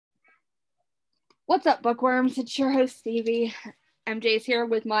What's up, bookworms? It's your host, Stevie. MJ's here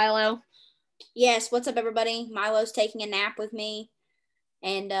with Milo. Yes, what's up, everybody? Milo's taking a nap with me.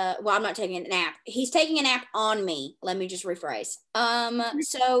 And, well, I'm not taking a nap. He's taking a nap on me. Let me just rephrase.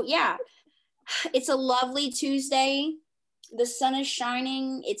 So, yeah, it's a lovely Tuesday. The sun is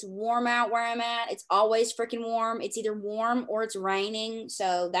shining. It's warm out where I'm at. It's always freaking warm. It's either warm or it's raining.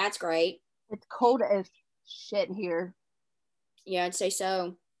 So, that's great. It's cold as shit here. Yeah, I'd say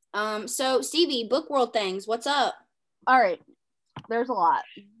so. So, Stevie, Book World things. What's up? All right. There's a lot.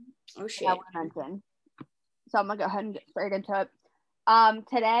 Oh, shit. I want to mention. So I'm going to go ahead and get straight into it.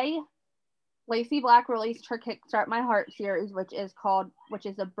 Today, Lacey Black released her Kickstart My Heart series, which is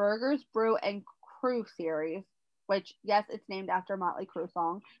a Burgers, Brew, and Crew series, which, yes, it's named after a Motley Crue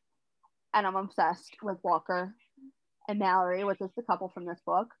song. And I'm obsessed with Walker and Mallory, which is the couple from this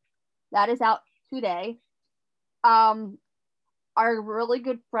book. That is out today. Our really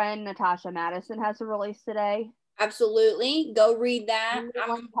good friend Natasha Madison has a release today. Absolutely. Go read that.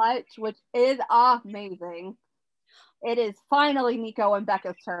 Touch, which is amazing. It is finally Nico and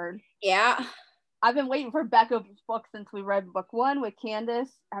Becca's turn. Yeah. I've been waiting for Becca's book since we read book 1 with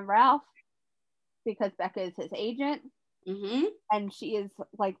Candace and Ralph, because Becca is his agent. Mm-hmm. And she is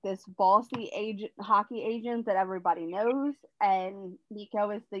like this bossy hockey agent that everybody knows. And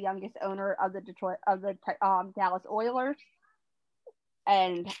Nico is the youngest owner of the Dallas Oilers.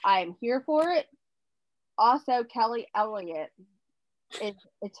 And I'm here for it. Also, Kelly Elliott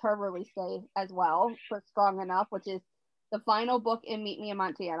it's her release day as well for Strong Enough, which is the final book in Meet Me in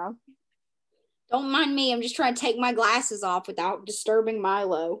Montana. Don't mind me. I'm just trying to take my glasses off without disturbing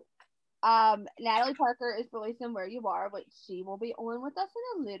Milo. Natalie Parker is releasing Where You Are, which she will be on with us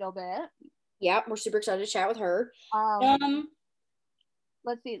in a little bit. Yep, we're super excited to chat with her.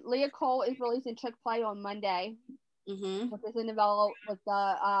 Let's see. Leah Cole is releasing Chick Play on Monday. Mm-hmm. Which is a novella with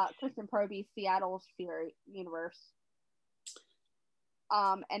the Kristen Proby Seattle series universe.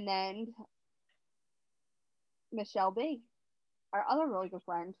 And then Michelle B, our other really good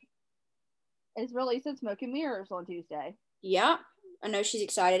friend, is releasing Smoke and Mirrors on Tuesday. Yeah, I know she's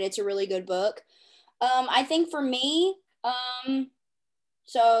excited. It's a really good book. I think for me,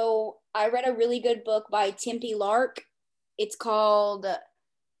 so I read a really good book by Timothy Lark. It's called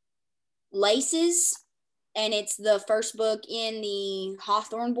Laces, and it's the first book in the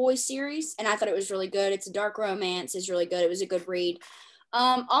Hawthorne Boys series, and I thought it was really good. It's a dark romance. It's really good. It was a good read.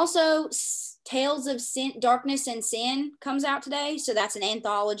 Also, Tales of Sin, Darkness and Sin comes out today, so that's an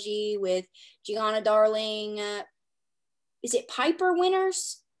anthology with Gianna Darling. Is it Pepper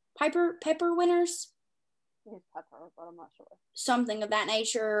Winters? It's Pepper, but I'm not sure. Something of that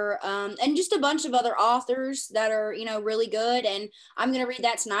nature, and just a bunch of other authors that are, really good. And I'm gonna read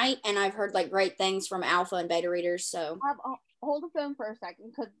that tonight. And I've heard like great things from alpha and beta readers. So hold the phone for a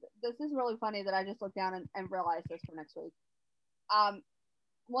second, because this is really funny that I just looked down and realized this for next week.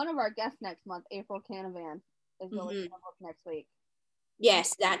 One of our guests next month, April Canavan, is releasing a book next week.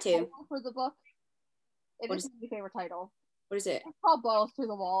 Yes, that too. For the book, it is my favorite title. What is it? It's called Balls to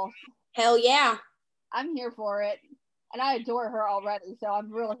the Walls. Hell yeah. I'm here for it. And I adore her already, so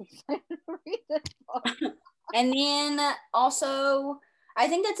I'm really excited to read this book. And then also, I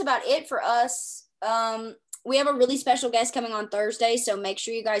think that's about it for us. We have a really special guest coming on Thursday, so make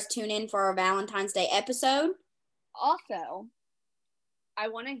sure you guys tune in for our Valentine's Day episode. Also, I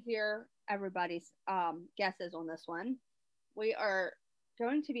want to hear everybody's guesses on this one. We are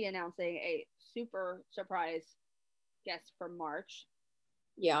going to be announcing a super surprise guest for March.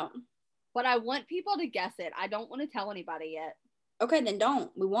 Yeah. But I want people to guess it. I don't want to tell anybody yet. Okay, then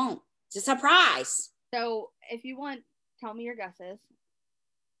don't. We won't. It's a surprise. So if you want, tell me your guesses.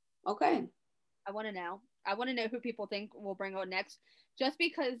 Okay. I want to know. I want to know who people think we'll bring on next, just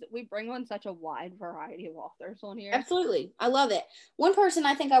because we bring on such a wide variety of authors on here. Absolutely. I love it. One person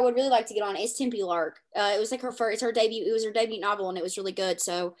I think I would really like to get on is Tempe Lark. It was like her debut. It was her debut novel, and it was really good.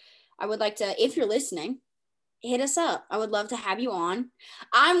 So I would like to, if you're listening, hit us up. I would love to have you on.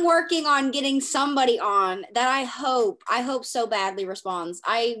 I'm working on getting somebody on that I hope so badly responds.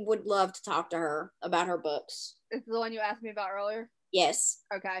 I would love to talk to her about her books. Is the one you asked me about earlier? Yes.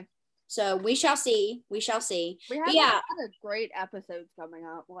 Okay. So we shall see. We have a lot of great episodes coming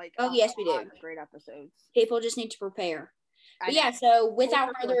up. Yes, we do. Great episodes. People just need to prepare. But yeah, so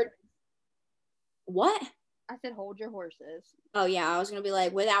without further... What? I said hold your horses. Oh yeah, I was going to be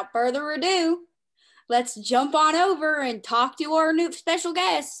like, without further ado, let's jump on over and talk to our new special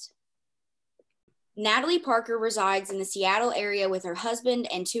guest. Natalie Parker resides in the Seattle area with her husband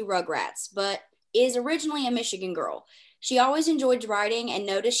and 2 Rugrats, but is originally a Michigan girl. She always enjoyed writing and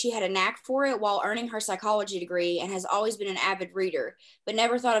noticed she had a knack for it while earning her psychology degree, and has always been an avid reader, but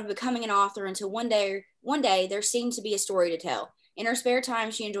never thought of becoming an author until one day there seemed to be a story to tell. In her spare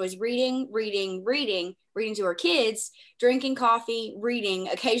time, she enjoys reading to her kids, drinking coffee, reading,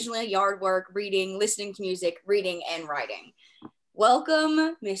 occasionally yard work, reading, listening to music, reading, and writing.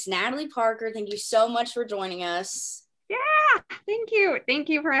 Welcome, Miss Natalie Parker. Thank you so much for joining us. Yeah, thank you. Thank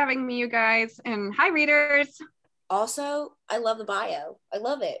you for having me, you guys. And hi, readers. Also, I love the bio. I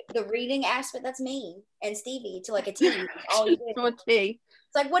love it. The reading aspect, that's me and Stevie to like a T. All you do. So a T.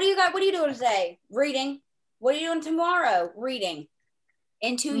 It's like, what do you got? What are you doing today? Reading. What are you doing tomorrow? Reading.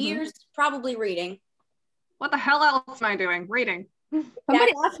 In 2 years, probably reading. What the hell else am I doing? Reading.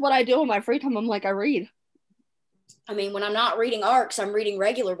 Somebody asked what I do in my free time. I'm like, I read. I mean, when I'm not reading ARCs, I'm reading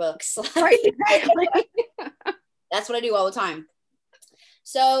regular books. Right, exactly. That's what I do all the time.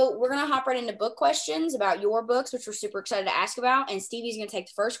 So we're going to hop right into book questions about your books, which we're super excited to ask about. And Stevie's going to take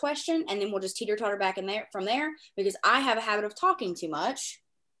the first question, and then we'll just teeter-totter back in there from there, because I have a habit of talking too much.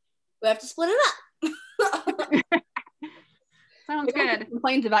 We have to split it up. Sounds good.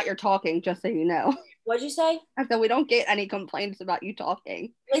 Complaints about your talking, just so you know. What'd you say? I said we don't get any complaints about you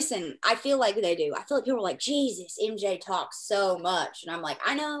talking. Listen, I feel like they do. I feel like people are like, Jesus, MJ talks so much. And I'm like,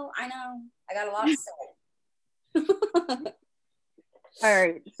 I know. I got a lot to say. All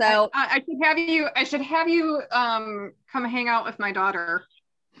right, so I should have you come hang out with my daughter.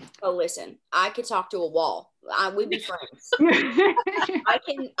 Oh, listen, I could talk to a wall. We'd be friends.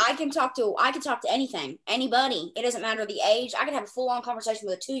 I can talk to anything, anybody. It doesn't matter the age. I could have a full-on conversation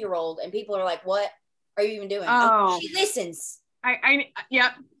with a 2-year-old, and people are like, "What are you even doing?" Oh, she listens.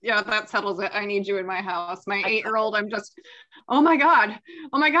 Yeah, that settles it. I need you in my house. My 8-year-old, I'm just, oh my god,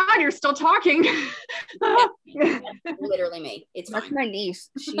 you're still talking. Literally me. It's that's fine. my niece.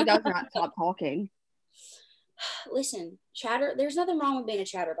 She does not stop talking. Listen, chatter. There's nothing wrong with being a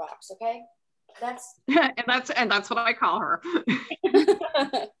chatterbox. Okay, that's and that's what I call her.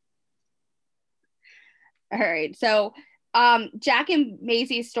 All right, so Jack and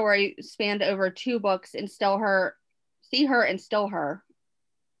Maisie's story spanned over 2 books. See Her and Still Her.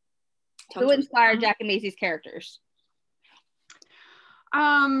 Who inspired Jack and Maisie's characters? So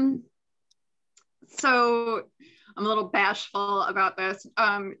I'm a little bashful about this.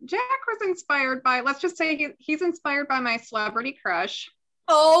 Jack was inspired by, let's just say he's inspired by my celebrity crush.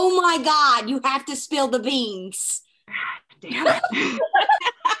 Oh my God, you have to spill the beans. Damn it.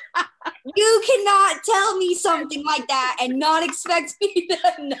 You cannot tell me something like that and not expect me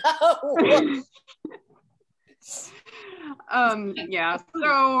to know. Yeah,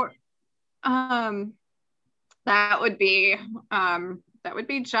 so that would be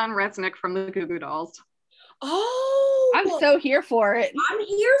John Resnick from the Goo Goo Dolls. Oh, I'm so here for it. I'm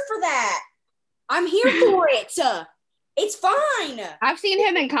here for that. I'm here for it. It's fine. I've seen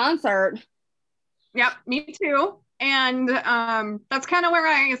him in concert. Yep, me too. And that's kind of where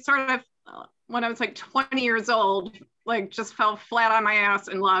I sort of, when I was like 20 years old, like just fell flat on my ass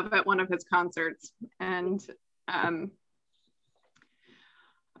in love at one of his concerts. And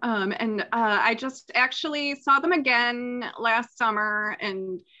I just actually saw them again last summer,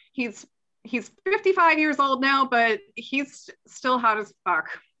 and he's 55 years old now, but he's still hot as fuck.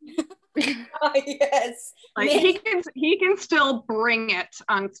 Oh, yes. Like he can still bring it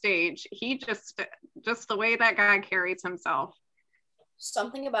on stage. He just the way that guy carries himself.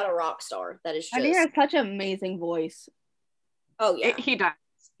 Something about a rock star that is just. I think he has such an amazing voice. Oh yeah, he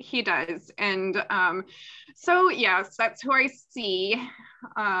does. And so yes, that's who I see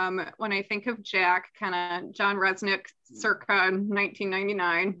when I think of Jack, kind of John Resnick circa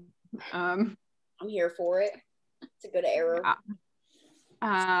 1999. I'm here for it. It's a good era.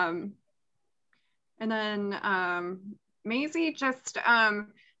 And then Maisie just, I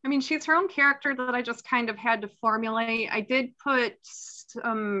mean, she's her own character that I just kind of had to formulate. I did put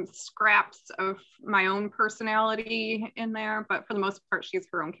some scraps of my own personality in there, but for the most part, she's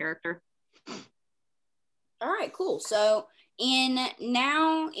her own character. All right, cool. So in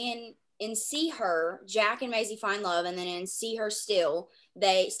See Her, Jack and Maisie find love, and then in See Her Still,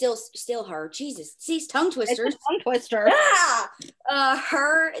 they still her. Jesus, these tongue twisters. It's a tongue twister.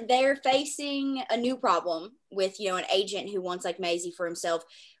 They're facing a new problem with, an agent who wants like Maisie for himself.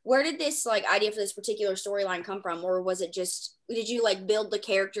 Where did this like idea for this particular storyline come from? Or was it just, did you like build the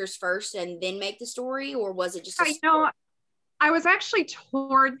characters first and then make the story? Or was it just I was actually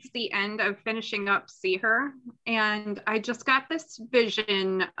towards the end of finishing up See Her, and I just got this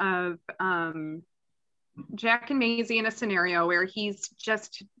vision of Jack and Maisie in a scenario where he's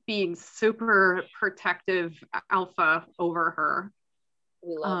just being super protective alpha over her.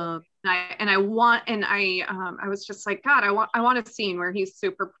 We love it. I was just like, God, I want a scene where he's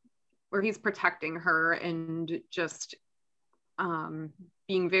protecting her and just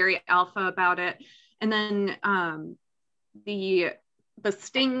being very alpha about it. And then the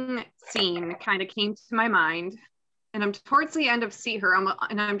Sting scene kind of came to my mind, and I'm towards the end of See Her,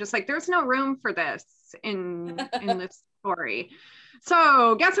 and I'm just like, there's no room for this in this story.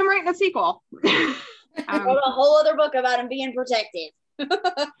 So guess I'm writing a sequel. Wrote a whole other book about him being protected.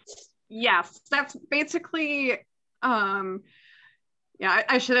 Yes, that's basically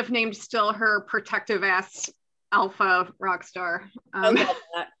I should have named Still her protective ass alpha rock star. I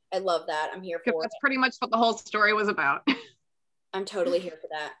love that. I'm here for it. That's pretty much what the whole story was about. I'm totally here for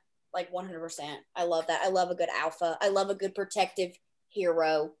that. Like 100%. I love that. I love a good alpha. I love a good protective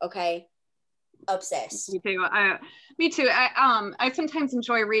hero. Okay. Obsessed. Me too. I sometimes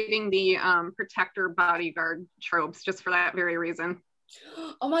enjoy reading the protector bodyguard tropes just for that very reason.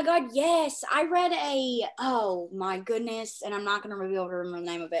 Oh my God, yes. I read oh my goodness, and I'm not going to be able to remember the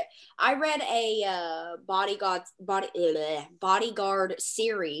name of it. I read a bodyguard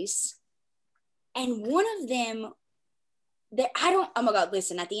series, and one of them, oh my God,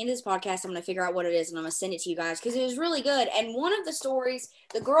 listen, at the end of this podcast, I'm going to figure out what it is, and I'm going to send it to you guys, because it was really good. And one of the stories,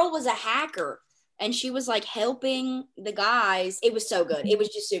 the girl was a hacker, and she was like helping the guys. It was so good. It was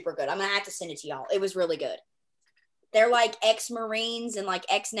just super good. I'm going to have to send it to y'all. It was really good. They're like ex-Marines and like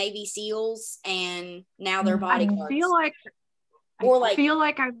ex-Navy SEALs, and now they're bodyguards. I feel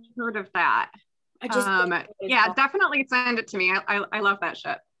like I've heard of that. Definitely send it to me. I love that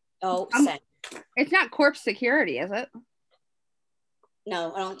shit. Oh, it's not Corpse Security, is it?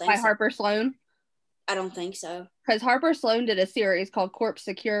 No, I don't think so. By Harper Sloan? I don't think so. Because Harper Sloan did a series called Corpse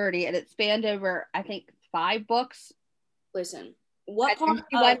Security, and it spanned over, I think, 5 books. Listen. What part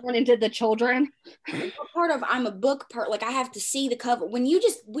went on and did the children? What part of I'm a book like I have to see the cover. When you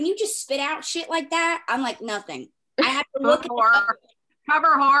just spit out shit like that, I'm like nothing. I have to look at the cover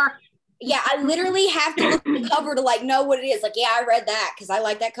whore. Yeah, I literally have to look at the cover to like know what it is. Like, yeah, I read that because I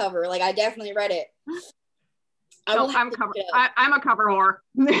like that cover. Like, I definitely read it. I'm a cover whore.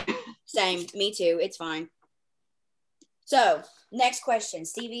 Same, me too. It's fine. So, next question,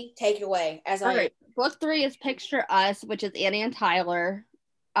 Stevie, take it away. Book 3 is Picture Us, which is Annie and Tyler,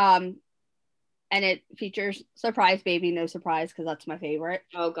 and it features surprise baby. No surprise, because that's my favorite.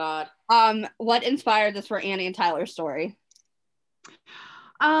 Oh God. What inspired this for Annie and Tyler's story?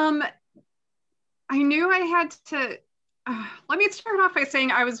 I knew I had to. Let me start off by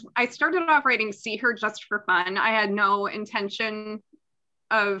saying I started off writing See Her just for fun. I had no intention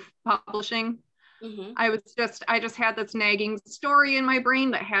of publishing. Mm-hmm. I just had this nagging story in my brain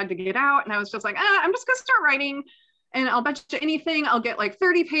that had to get out, and I was just like, I'm just gonna start writing, and I'll bet you anything I'll get like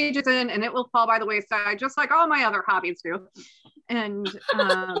 30 pages in and it will fall by the wayside, just like all my other hobbies do, and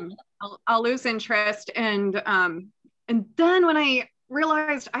I'll lose interest, and then when I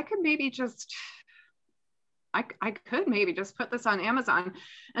realized I could maybe just put this on Amazon,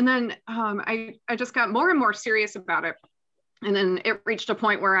 and then I just got more and more serious about it. And then it reached a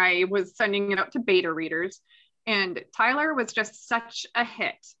point where I was sending it out to beta readers, and Tyler was just such a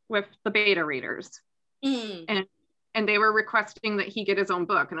hit with the beta readers. And they were requesting that he get his own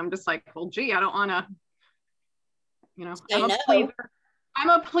book. And I'm just like, well, gee, I don't want to, I'm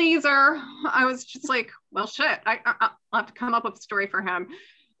a pleaser. I was just like, well, shit, I'll have to come up with a story for him.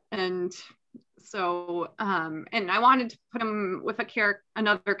 And so, and I wanted to put him with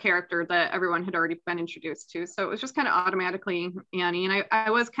another character that everyone had already been introduced to. So it was just kind of automatically Annie. And I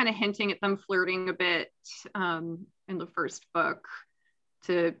was kind of hinting at them flirting a bit in the first book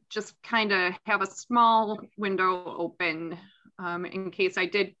to just kind of have a small window open in case I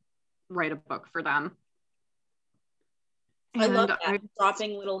did write a book for them. I love that,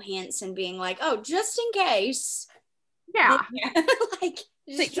 dropping little hints and being like, oh, just in case. Yeah. Like,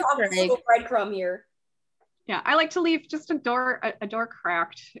 just drop a little breadcrumb here. Yeah, I like to leave just a door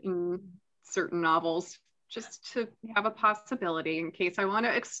cracked in certain novels, just to have a possibility in case I want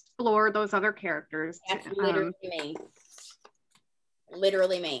to explore those other characters. That's literally me.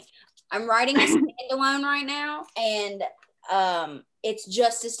 Literally me. I'm writing a standalone right now, and it's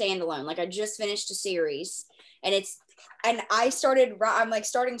just a standalone. Like, I just finished a series, and I'm like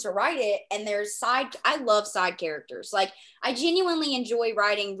starting to write it, and I love side characters. Like, I genuinely enjoy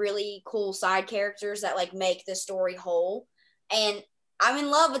writing really cool side characters that like make the story whole. And I'm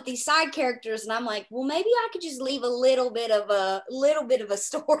in love with these side characters, and I'm like, well, maybe I could just leave a little bit of a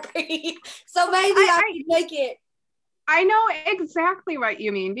story. So maybe I could make it. I know exactly what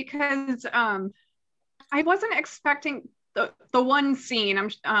you mean, because I wasn't expecting the one scene,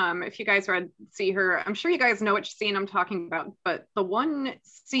 if you guys see her, I'm sure you guys know which scene I'm talking about, but the one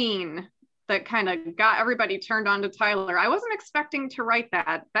scene that kind of got everybody turned on to Tyler, I wasn't expecting to write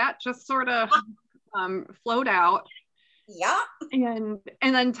that. That just sort of flowed out. Yeah. And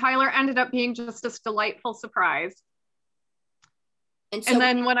then Tyler ended up being just this delightful surprise. And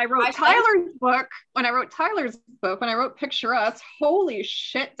then when I wrote Tyler's book, when I wrote Picture Us, holy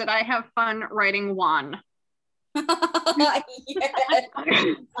shit, did I have fun writing Juan. Yes,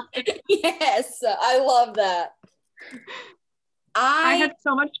 I love that. I had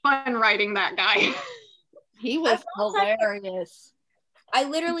so much fun writing that guy. He was hilarious. I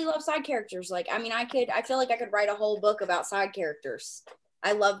literally love side characters. Like, I mean, I feel like I could write a whole book about side characters.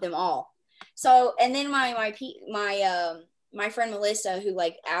 I love them all. So, and then my friend Melissa, who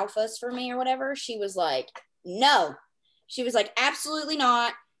like alphas for me or whatever, she was like, no. She was like, absolutely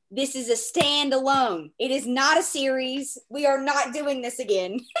not. This is a standalone. It is not a series. We are not doing this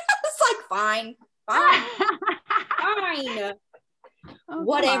again. It's like, fine. Oh,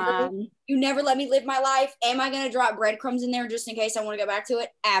 whatever. You never let me live my life. Am I going to drop breadcrumbs in there just in case I want to go back to it?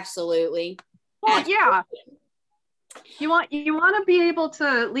 Absolutely. Well, yeah. You want to be able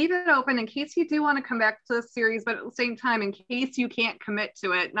to leave it open in case you do want to come back to the series, but at the same time, in case you can't commit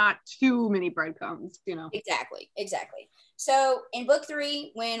to it, not too many breadcrumbs, you know. Exactly. So in book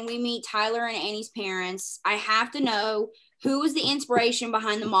 3, when we meet Tyler and Annie's parents, I have to know who was the inspiration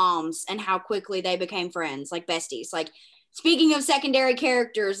behind the moms and how quickly they became friends, like besties. Like, speaking of secondary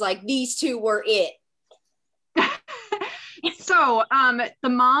characters, like these two were it. So the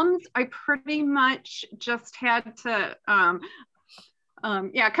moms, I pretty much just had to, confession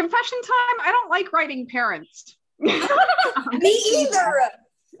time. I don't like writing parents. Me either.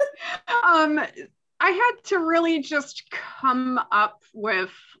 I had to really just come up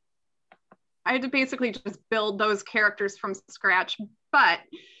with, I had to basically just build those characters from scratch. But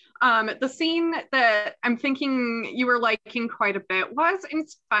the scene that I'm thinking you were liking quite a bit was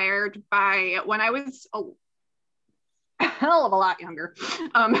inspired by when I was a hell of a lot younger,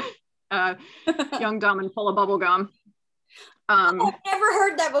 young, dumb, and full of bubble gum. I've never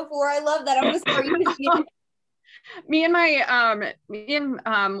heard that before. I love that. I'm gonna start using it. Me and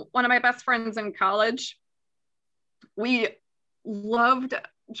one of my best friends in college, we loved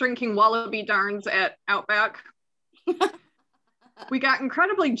drinking Wallaby Darns at Outback. We got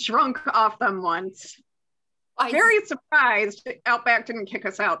incredibly drunk off them once. Very surprised Outback didn't kick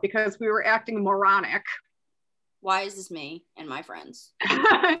us out because we were acting moronic. Why is this me and my friends?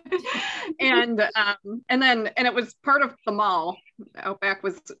 and it was part of the mall. Outback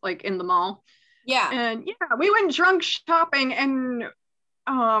was like in the mall. Yeah. And yeah, we went drunk shopping and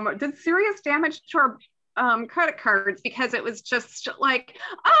did serious damage to our credit cards because it was just like,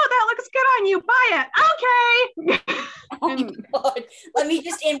 oh, that looks good on you, buy it. Okay. Oh my God. Let me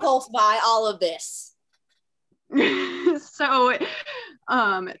just impulse buy all of this. So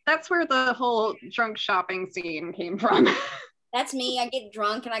that's where the whole drunk shopping scene came from. That's me. I get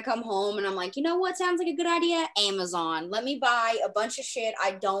drunk and I come home and I'm like, you know what sounds like a good idea? Amazon. Let me buy a bunch of shit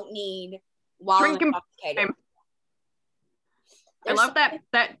I don't need while I'm intoxicated. I love that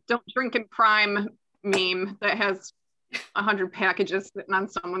don't drink and prime meme that has 100 packages sitting on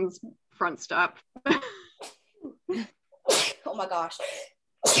someone's front step. Oh my gosh.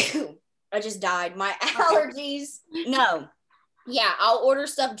 I just died. My allergies. No. Yeah, I'll order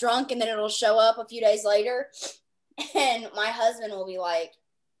stuff drunk and then it'll show up a few days later. And my husband will be like,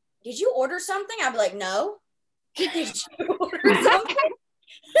 did you order something? I'll be like, no. Did you order something?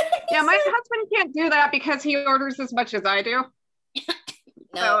 Yeah, my husband can't do that because he orders as much as I do.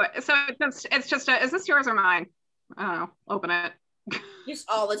 No. So it's just is this yours or mine? I don't know. Open it. Just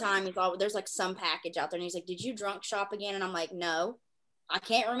all the time. There's like some package out there and he's like, did you drunk shop again? And I'm like, no. I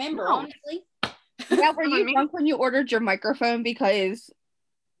can't remember, honestly. Yeah, were you drunk when you ordered your microphone? Because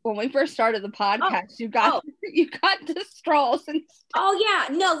when we first started the podcast, you got the straws and stuff. Oh yeah,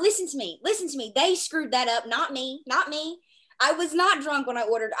 no, listen to me. They screwed that up, not me. I was not drunk when I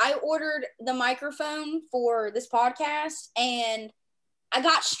ordered. I ordered the microphone for this podcast and I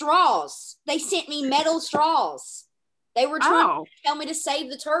got straws. They sent me metal straws. They were trying to tell me to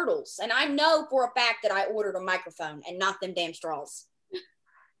save the turtles. And I know for a fact that I ordered a microphone and not them damn straws.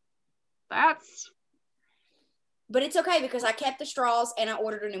 But it's okay because I kept the straws and I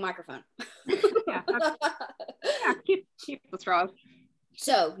ordered a new microphone. Yeah, keep the straws.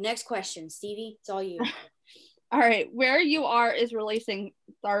 So, next question, Stevie. It's all you. All right, Where You Are is releasing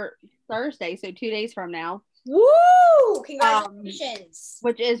Thursday, so 2 days from now. Woo! Congratulations.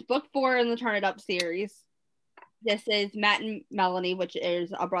 Which is book 4 in the Turn It Up series. This is Matt and Melanie, which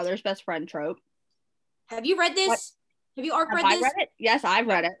is a brother's best friend trope. Have you read this? Have you arc read I this? read it? Yes, I've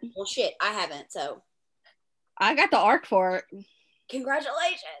read it. Well, shit, I haven't. So I got the arc for it.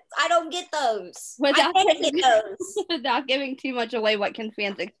 congratulations. I don't get those. Without I can't get those. Without giving too much away, what can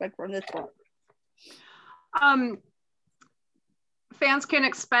fans expect from this book? Fans can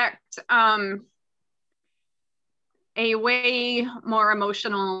expect a way more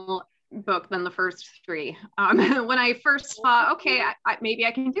emotional book than the first three. When I first thought, okay, maybe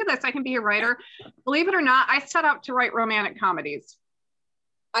I can do this, I can be a writer. Believe it or not, I set out to write romantic comedies.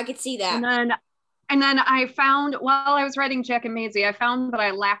 I could see that. And then I found, while I was writing Jack and Maisie, I found that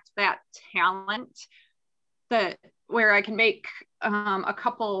I lacked that talent where I can make a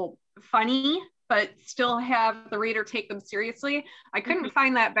couple funny, but still have the reader take them seriously. I couldn't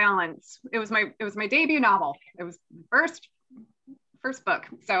find that balance. It was my debut novel. It was the first book.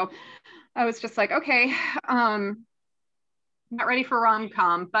 So I was just like, okay, not ready for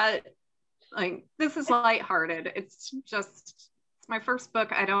rom-com, but like, this is lighthearted. It's my first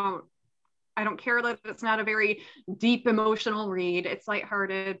book. I don't care that it's not a very deep emotional read. It's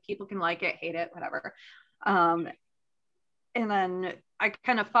lighthearted. People can like it, hate it, whatever. And then I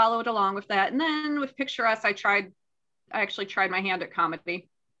kind of followed along with that. And then with Picturesque, I actually tried my hand at comedy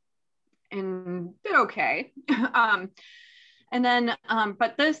and did okay. And then,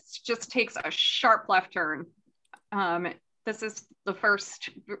 but this just takes a sharp left turn. This is the first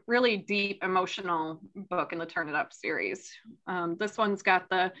really deep emotional book in the Turn It Up series. This one's got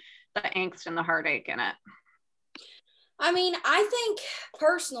the angst and the heartache in it. I mean, I think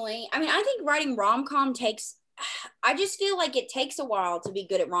writing rom-com I just feel like it takes a while to be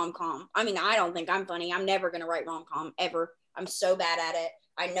good at rom-com. I mean, I don't think I'm funny. I'm never going to write rom-com ever. I'm so bad at it.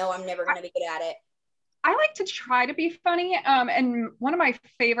 I know I'm never going to be good at it. I like to try to be funny. And one of my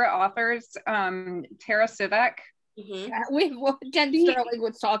favorite authors, Tara Sivek. Mm-hmm. Jen Sterling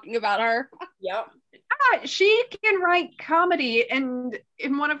was talking about her. Yep. Yeah, she can write comedy. And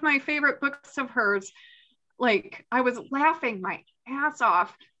in one of my favorite books of hers, like, I was laughing my ass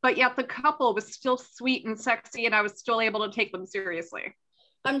off, but yet the couple was still sweet and sexy, and I was still able to take them seriously.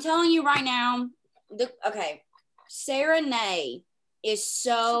 I'm telling you right now, Sarah Nay is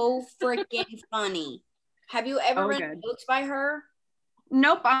so freaking funny. Have you ever read books by her?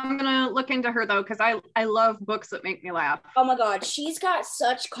 Nope. I'm gonna look into her though, because I love books that make me laugh. Oh my god, she's got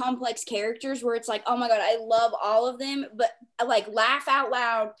such complex characters where it's like, oh my god, I love all of them, but like laugh out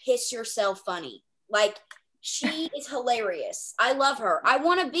loud, piss yourself funny. Like, she is hilarious. I love her. I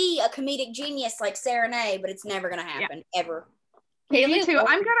want to be a comedic genius like Sarah Nay, but it's never gonna happen ever. Me too.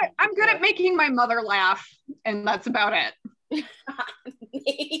 I'm good at making my mother laugh, and that's about it.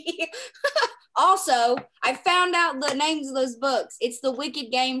 Also, I found out the names of those books. It's the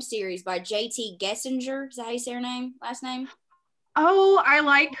Wicked Game series by J.T. Gessinger. Is that how you say her name? Last name? Oh, I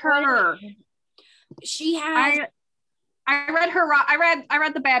like her. She has. I read her. I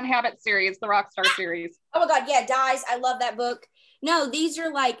read the Bad Habit series, the Rockstar series. Oh my god, yeah, Dies. I love that book. No, these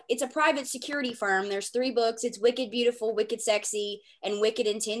are like, it's a private security firm. There's 3 books. It's Wicked Beautiful, Wicked Sexy, and Wicked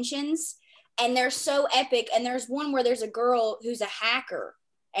Intentions. And they're so epic. And there's one where there's a girl who's a hacker,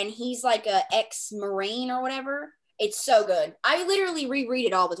 and he's like a ex-Marine or whatever. It's so good. I literally reread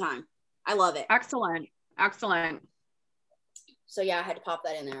it all the time. I love it. Excellent. So yeah, I had to pop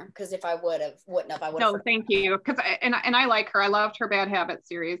that in there, because if I wouldn't have. No, thank you. Because I like her. I loved her Bad Habit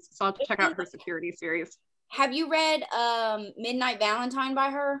series, so I'll check out her security series. Have you read Midnight Valentine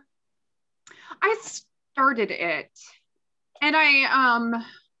by her? I started it, and I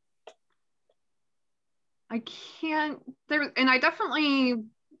can't there, and I definitely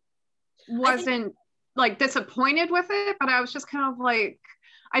wasn't like disappointed with it, but I was just kind of like,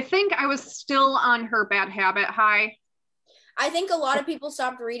 I think I was still on her Bad Habit high. I think a lot of people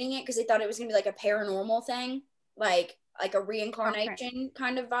stopped reading it because they thought it was gonna be like a paranormal thing, like a reincarnation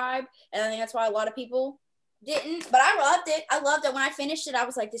kind of vibe, and I think that's why a lot of people didn't. But I loved it. When I finished it, I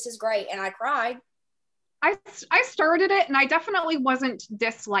was like, this is great, and I cried. I started it, and I definitely wasn't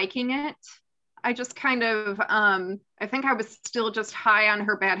disliking it. I just kind of, I think I was still just high on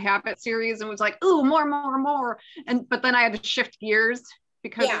her Bad Habit series and was like, ooh, more. But then I had to shift gears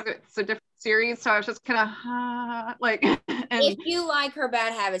because it's a different series. So I was just kind of like. If you like her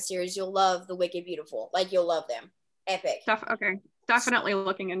Bad Habit series, you'll love The Wicked Beautiful. Like, you'll love them. Epic. Okay. Definitely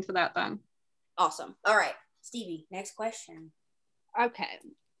looking into that then. Awesome. All right. Stevie, next question. Okay.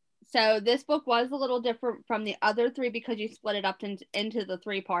 So this book was a little different from the other 3 because you split it up into the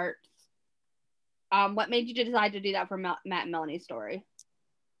 3 parts. What made you decide to do that for Matt and Melanie's story?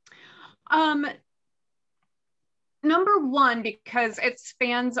 Number 1, because it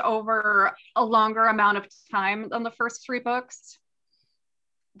spans over a longer amount of time than the first 3 books.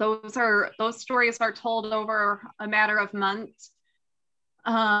 those stories are told over a matter of months.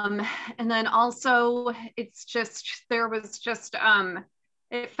 And then also it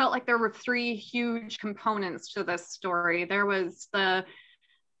felt like there were three huge components to this story. There was the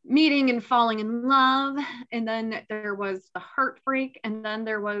meeting and falling in love, and then there was the heartbreak, and then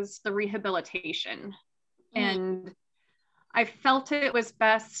there was the rehabilitation. And I felt it was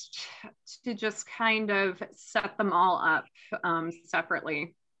best to just kind of set them all up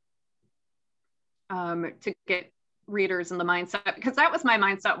separately to get readers in the mindset, because that was my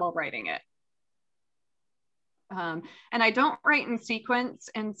mindset while writing it. And I don't write in sequence,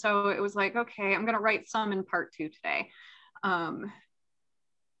 and so it was like, okay, I'm going to write some in part 2 today.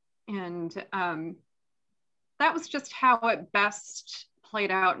 That was just how it best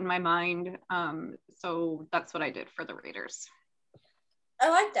played out in my mind. So that's what I did for the readers. I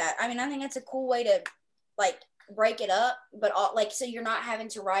like that. I mean, I think that's a cool way to like break it up, but so you're not having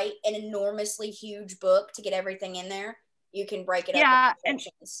to write an enormously huge book to get everything in there. You can break it up. Yeah,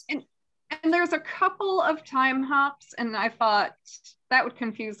 and there's a couple of time hops, and I thought that would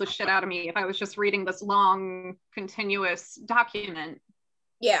confuse the shit out of me if I was just reading this long, continuous document.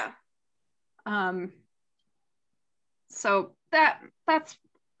 Yeah. So that's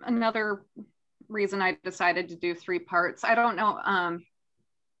another reason I decided to do 3 parts. I don't know.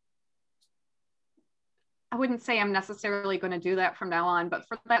 I wouldn't say I'm necessarily going to do that from now on, but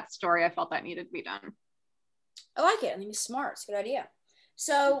for that story, I felt that needed to be done. I like it. I think it's smart. It's a good idea.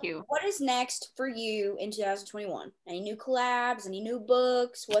 So what is next for you in 2021? Any new collabs? Any new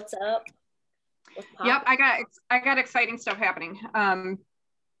books? What's up? Yep, I got exciting stuff happening.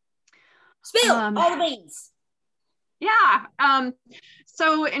 Spill all the beans. Yeah.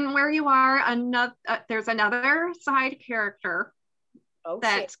 So in Where You Are, there's another side character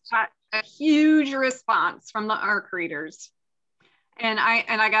that got a huge response from the ARC readers, and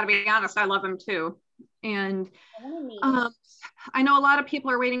I got to be honest, I love him too. And I know a lot of people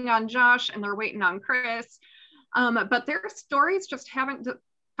are waiting on Josh, and they're waiting on Chris, but their stories just haven't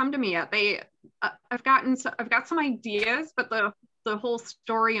come to me yet. I've got some ideas, but the whole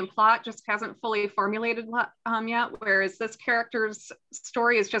story and plot just hasn't fully formulated yet. Whereas this character's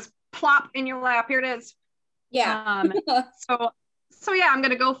story is just plop in your lap. Here it is. Yeah. So yeah, I'm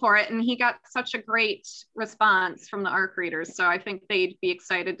gonna go for it. And he got such a great response from the ARC readers, so I think they'd be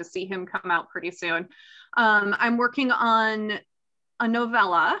excited to see him come out pretty soon. I'm working on a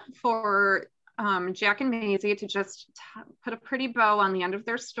novella for Jack and Maisie to just put a pretty bow on the end of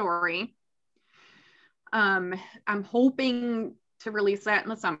their story. I'm hoping to release that in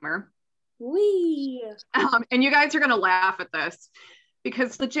the summer. And you guys are gonna laugh at this,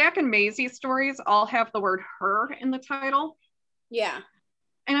 because the Jack and Maisie stories all have the word her in the title. Yeah.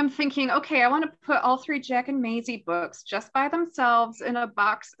 And I'm thinking, okay, I want to put all 3 Jack and Maisie books just by themselves in a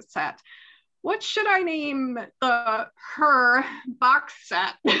box set. What should I name the her box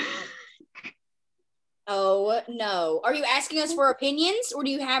set? Oh no. Are you asking us for opinions, or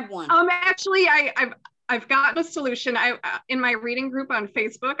do you have one? Actually, I've gotten a solution. In my reading group on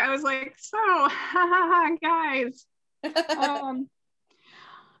Facebook, I was like, so guys,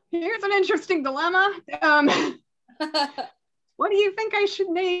 here's an interesting dilemma. What do you think I should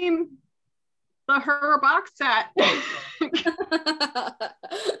name the her box set?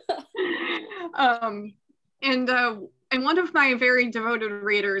 And one of my very devoted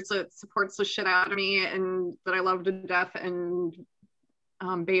readers that supports the shit out of me and that I love to death and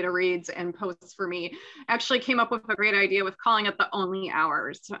beta reads and posts for me actually came up with a great idea with calling it the Only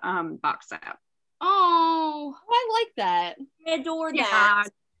Hours box set. Oh, I like that. I adore that.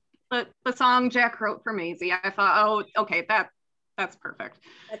 The song Jack wrote for Maisie, I thought, oh, okay, that's perfect.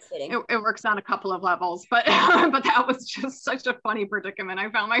 That's fitting. It works on a couple of levels, but but that was just such a funny predicament I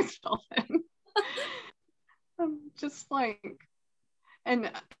found myself in. Just like,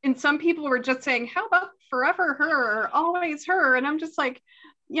 and some people were just saying, how about forever her or always her? And I'm just like,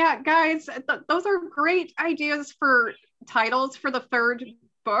 yeah, guys, those are great ideas for titles for the 3rd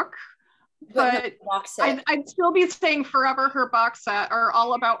book. But I'd still be saying forever her box set or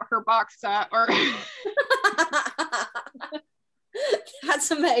all about her box set or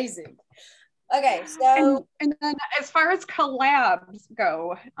That's amazing. Okay, so and then as far as collabs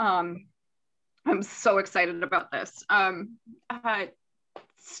go, I'm so excited about this.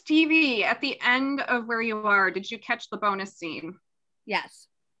 Stevie, at the end of Where You Are, did you catch the bonus scene? Yes.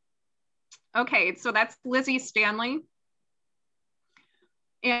 Okay, so that's Lizzie Stanley.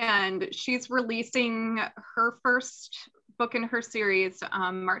 And she's releasing her first book in her series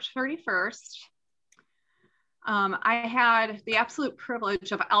March 31st. I had the absolute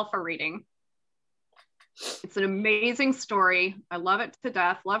privilege of alpha reading It's an amazing story. I love it to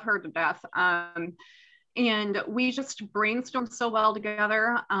death, love her to death. And we just brainstormed so well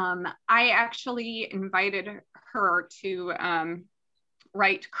together. I actually invited her to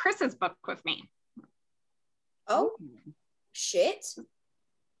write Chris's book with me. Oh, shit.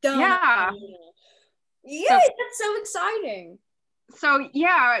 Yeah. Yeah, that's so exciting. So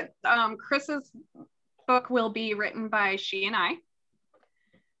yeah, Chris's book will be written by she and I.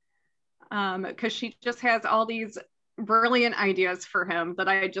 Because she just has all these brilliant ideas for him that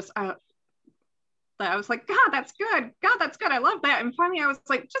I was like, God, that's good. God, that's good. I love that. And finally I was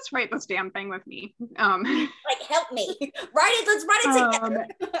like, just write this damn thing with me. Like, help me. Write it. Let's write it together.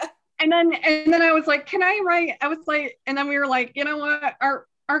 and then I was like, can I write? I was like, and then we were like, you know what?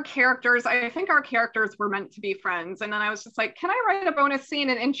 Our characters, I think our characters were meant to be friends. And then I was just like, can I write a bonus scene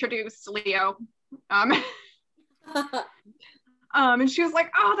and introduce Leo? And she was like,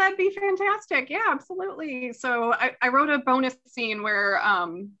 oh, that'd be fantastic. Yeah, absolutely. So I wrote a bonus scene where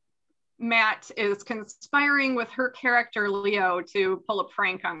Matt is conspiring with her character, Leo, to pull a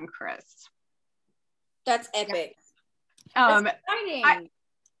prank on Chris. That's epic. That's exciting.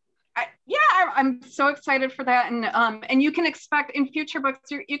 I'm so excited for that. And you can expect in future books,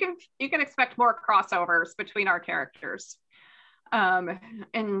 you can expect more crossovers between our characters.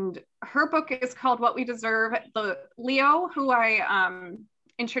 And her book is called What We Deserve. The Leo, who I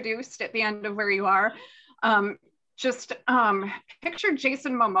introduced at the end of Where You Are, just picture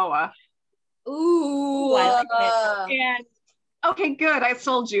Jason Momoa. Ooh, I like it. And okay, good. I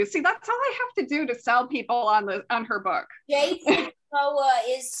sold you. See, that's all I have to do to sell people on her book. Jason Momoa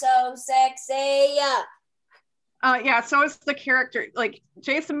is so sexy. Yeah, so is the character. Like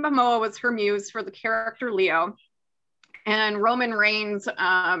Jason Momoa was her muse for the character Leo. And Roman Reigns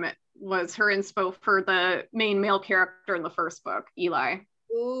was her inspo for the main male character in the first book, Eli.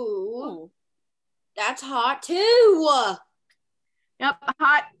 Ooh, that's hot too. Yep,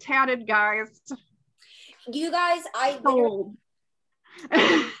 hot tatted guys. You guys, so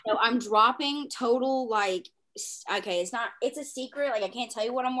I'm dropping total okay, it's a secret. Like I can't tell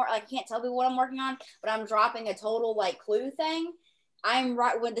you I can't tell people what I'm working on, but I'm dropping a total clue thing. I'm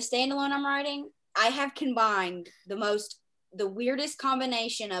right with the standalone I'm writing. I have combined the weirdest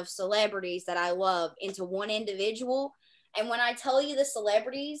combination of celebrities that I love into one individual. And when I tell you the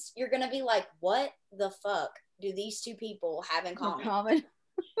celebrities, you're going to be like, what the fuck do these two people have in common?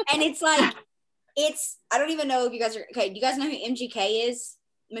 And it's like, I don't even know if you guys are, okay, do you guys know who MGK is?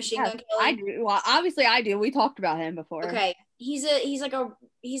 Machine Gun Kelly? I do. Well, obviously I do. We talked about him before. Okay. He's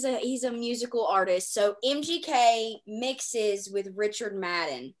a musical artist. So MGK mixes with Richard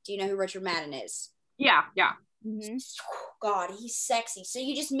Madden. Do you know who Richard Madden is? Yeah. Mm-hmm. God, he's sexy. So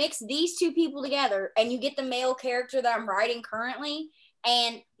you just mix these two people together and you get the male character that I'm writing currently.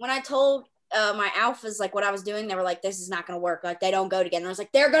 And when I told my alphas what I was doing, they were like, this is not going to work. They don't go together. And I was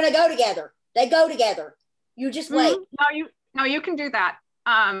like, they're going to go together. They go together. You just wait. No, you can do that.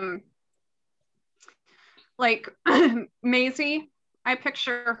 Maisie, I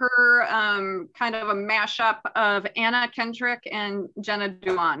picture her kind of a mashup of Anna Kendrick and Jenna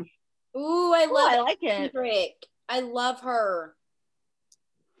Dewan. Ooh, I like it. Kendrick. I love her.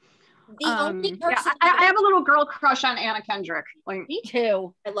 The only person I have a little girl crush on Anna Kendrick. Me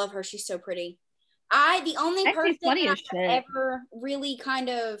too. I love her. She's so pretty. The only person that I've ever really kind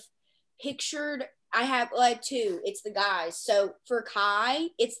of pictured, I have two. It's the guys. So for Kai,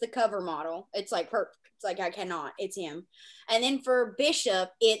 it's the cover model. It's perfect. It's I cannot. It's him. And then for Bishop,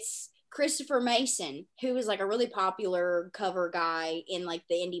 it's Christopher Mason, who is a really popular cover guy in the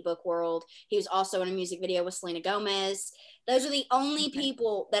indie book world. He was also in a music video with Selena Gomez. Those are the only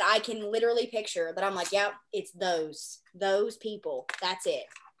people that I can literally picture that I'm yep, it's those people. That's it.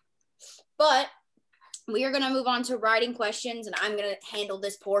 But we are going to move on to writing questions, and I'm going to handle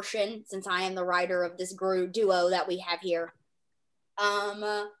this portion since I am the writer of this duo that we have here.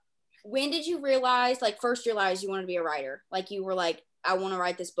 When did you realize, first realize you wanted to be a writer? You were I want to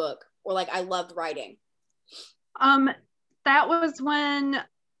write this book, or I loved writing? That was when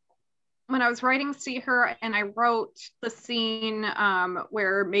I was writing See Her, and I wrote the scene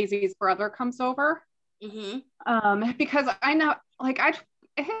where Maisie's brother comes over. Mm-hmm. Because I know,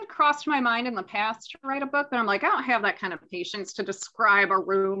 it had crossed my mind in the past to write a book, but I'm I don't have that kind of patience to describe a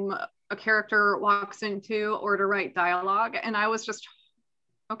room a character walks into or to write dialogue. And I was just,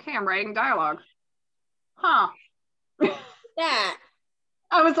 okay, I'm writing dialogue. Huh. Yeah.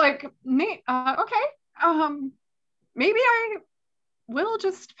 I was like, okay, maybe I will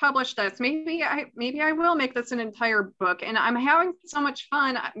just publish this. Maybe I will make this an entire book, and I'm having so much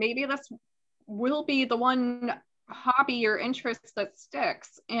fun. Maybe this will be the one hobby or interest that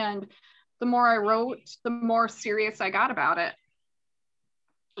sticks. And the more I wrote, the more serious I got about it.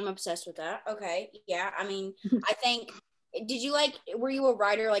 I'm obsessed with that. Okay. Yeah. I mean, I think, were you a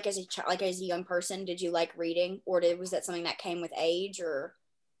writer like as a young person? Did you like reading, or was that something that came with age, or?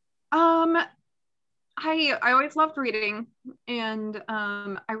 I always loved reading, and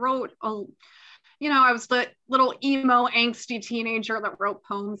I wrote I was the little emo angsty teenager that wrote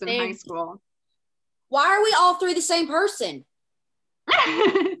poems in high school. Why are we all three the same person?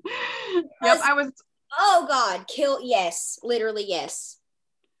 Yep, I was. Oh God, yes, literally yes.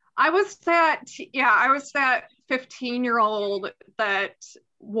 I was that 15-year-old that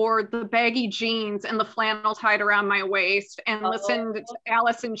wore the baggy jeans and the flannel tied around my waist and listened to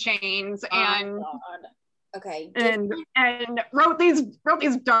Alice in Chains and God. Okay. And wrote these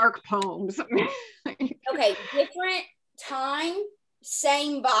dark poems. Okay, different time,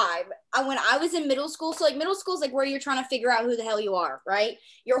 same vibe. When I was in middle school, so like middle school is like where you're trying to figure out who the hell you are, right?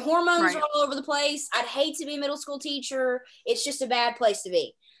 Your hormones are all over the place. I'd hate to be a middle school teacher. It's just a bad place to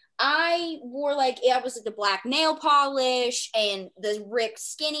be. I wore I was like the black nail polish and the Rick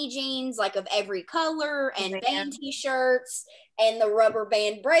skinny jeans, like of every color, and band t-shirts and the rubber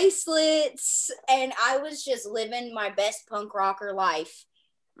band bracelets. And I was just living my best punk rocker life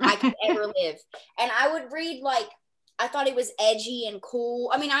I could ever live. And I would read I thought it was edgy and cool.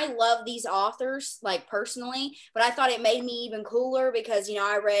 I mean, I love these authors, personally, but I thought it made me even cooler because,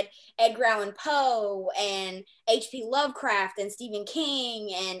 I read Edgar Allan Poe and H.P. Lovecraft and Stephen King,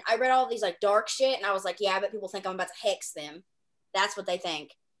 and I read all these, dark shit, and I was like, yeah, I bet people think I'm about to hex them. That's what they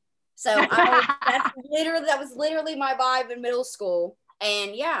think. So that was literally my vibe in middle school.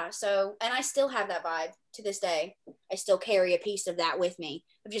 And yeah, and I still have that vibe to this day. I still carry a piece of that with me.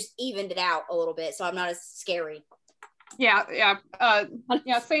 I've just evened it out a little bit, so I'm not as scary. Yeah,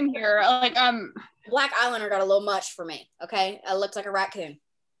 same here. Black eyeliner got a little much for me. Okay, I looked like a raccoon.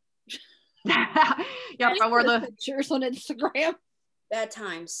 Yep, I wore the pictures on Instagram. Bad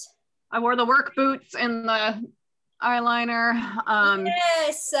times. I wore the work boots and the eyeliner.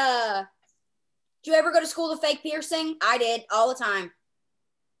 Yes. Did you ever go to school to fake piercing? I did all the time.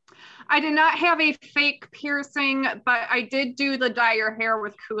 I did not have a fake piercing, but I did do the dye your hair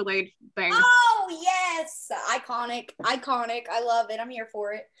with Kool-Aid thing. Oh, yes. Iconic. I love it. I'm here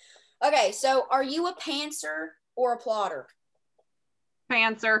for it. Okay, so are you a pantser or a plotter?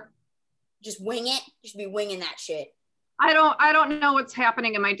 Pantser. Just wing it? Just be winging that shit. I don't know what's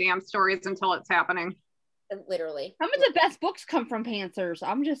happening in my damn stories until it's happening. Literally. Some of the best books come from pantsers.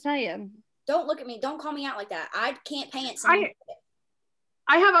 I'm just saying. Don't look at me. Don't call me out like that. I can't pants.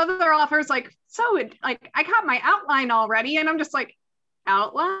 I have other authors I got my outline already, and I'm just like,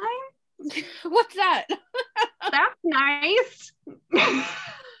 outline? What's that? That's nice. I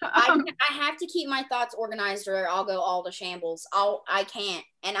have to keep my thoughts organized or I'll go all to shambles. I can't.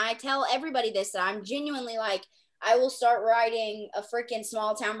 And I tell everybody this, that I'm genuinely I will start writing a freaking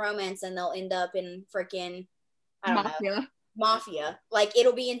small town romance and they'll end up in freaking, I don't know. Mafia.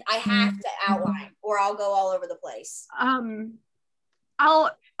 It'll be I have to outline or I'll go all over the place.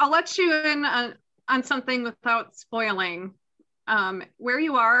 I'll let you in on something without spoiling. Where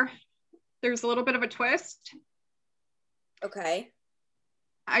you are, there's a little bit of a twist. Okay.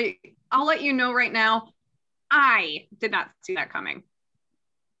 I'll let you know right now. I did not see that coming.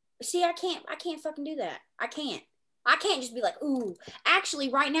 See, I can't fucking do that. I can't just be like, ooh, actually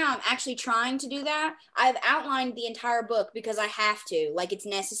right now I'm actually trying to do that. I've outlined the entire book because I have to, it's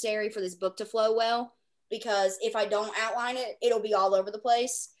necessary for this book to flow well, because if I don't outline it, it'll be all over the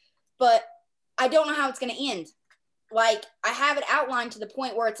place, but I don't know how it's going to end. I have it outlined to the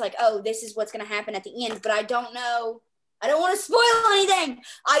point where it's oh, this is what's going to happen at the end, but I don't know. I don't want to spoil anything.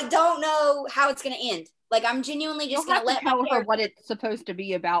 I don't know how it's going to end. I'm genuinely just going to let tell her what it's supposed to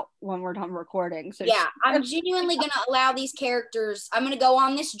be about when we're done recording. So yeah, I'm genuinely going to allow these characters. I'm going to go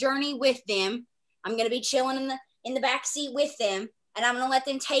on this journey with them. I'm going to be chilling in the back seat with them, and I'm going to let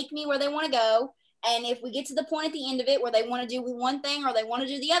them take me where they want to go. And if we get to the point at the end of it where they want to do one thing or they want to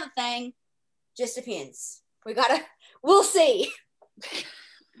do the other thing, just depends. We'll see.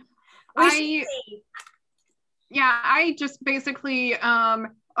 I just basically,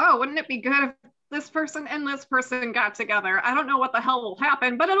 wouldn't it be good if this person and this person got together? I don't know what the hell will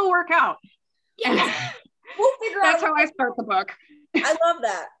happen, but it'll work out. Yeah. We'll figure out. That's how I start the book. I love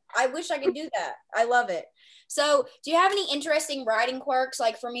that. I wish I could do that. I love it. So do you have any interesting writing quirks?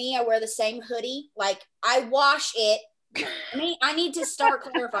 For me, I wear the same hoodie. I wash it. I need to start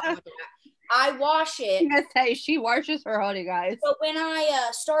clarifying with that. I wash it. I'm gonna say she washes her hoodie, guys. But when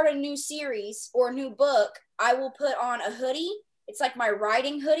I start a new series or a new book, I will put on a hoodie. It's my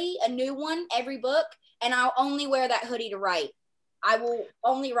writing hoodie, a new one every book, and I'll only wear that hoodie to write. I will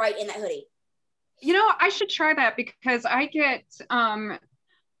only write in that hoodie. You know, I should try that because I get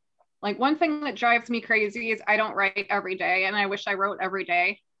like one thing that drives me crazy is I don't write every day, and I wish I wrote every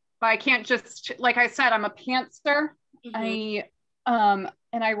day. But I can't just, like I said, I'm a pantser. Mhm.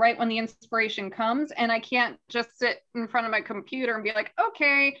 And I write when the inspiration comes, and I can't just sit in front of my computer and be like,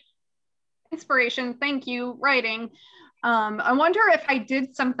 okay, inspiration, thank you, writing. I wonder if I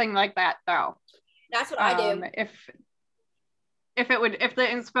did something like that though. That's what I do. If the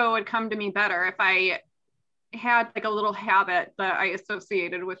inspo would come to me better if I had like a little habit that I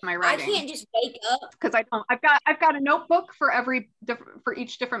associated with my writing. I can't just wake up because I don't. I've got a notebook for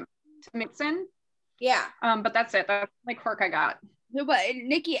each different to mix in. Yeah. But that's it. That's my quirk I got. No, but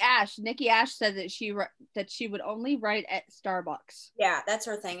Nikki Ash said that she would only write at Starbucks. Yeah, that's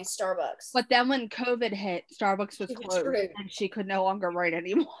her thing. It's Starbucks. But then when COVID hit, Starbucks was closed and she could no longer write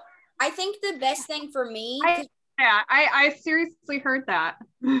anymore. I think the best thing for me. I seriously heard that.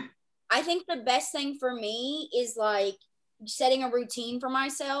 I think the best thing for me is like setting a routine for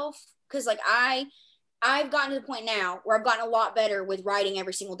myself, because like I've gotten to the point now where I've gotten a lot better with writing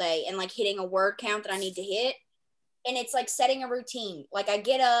every single day and like hitting a word count that I need to hit. And it's like setting a routine. Like I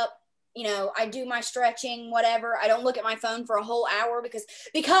get up, you know, I do my stretching, whatever. I don't look at my phone for a whole hour because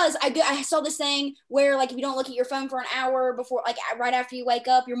I saw this thing where like if you don't look at your phone for an hour before, like right after you wake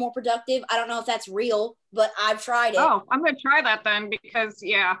up, you're more productive. I don't know if that's real, but I've tried it. Oh, I'm going to try that then because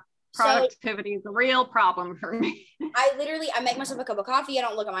yeah, productivity is a real problem for me. I make myself a cup of coffee. I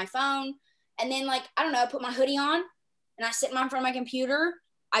don't look at my phone. And then like, I don't know, I put my hoodie on and I sit in front of my computer.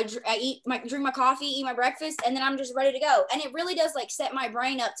 I drink my coffee, eat my breakfast, and then I'm just ready to go. And it really does like set my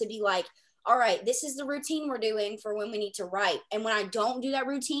brain up to be like, all right, this is the routine we're doing for when we need to write. And when I don't do that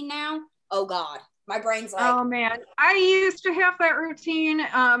routine now, oh God, my brain's like, oh man, I used to have that routine,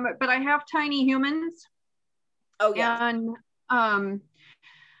 but I have tiny humans. Oh yeah. And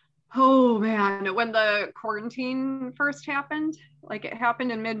oh man, when the quarantine first happened, like it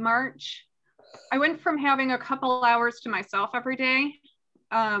happened in mid-March, I went from having a couple hours to myself every day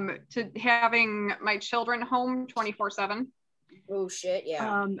to having my children home 24/7. Oh shit,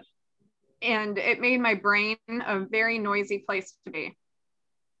 yeah. And it made my brain a very noisy place to be.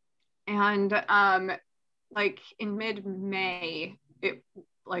 And like in mid-May, it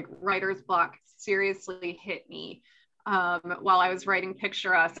like writer's block seriously hit me while I was writing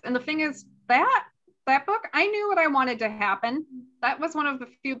Picture Us. And the thing is that book, I knew what I wanted to happen. That was one of the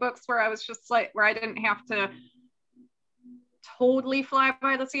few books where I was just like, where I didn't have to totally fly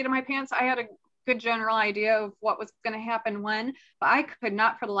by the seat of my pants. I had a good general idea of what was going to happen when, but I could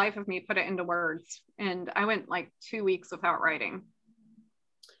not for the life of me put it into words. And I went like 2 weeks without writing.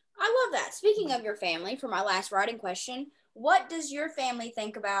 I love that. Speaking of your family, for my last writing question, what does your family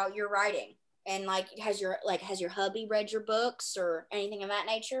think about your writing? And like, has your hubby read your books or anything of that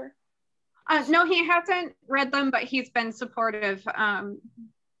nature? No, he hasn't read them, but he's been supportive.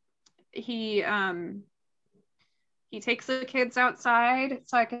 He takes the kids outside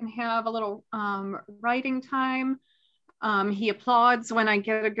so I can have a little writing time. He applauds when I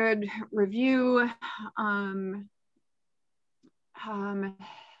get a good review.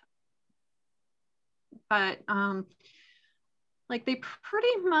 But like they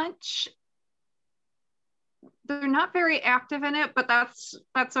pretty much, they're not very active in it, but that's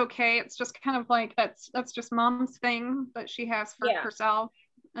okay. It's just kind of like that's just mom's thing that she has for herself.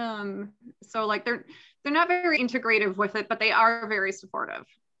 So like they're not very integrative with it, but they are very supportive.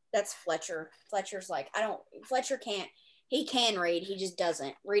 That's Fletcher. Fletcher's like, Fletcher he can read, he just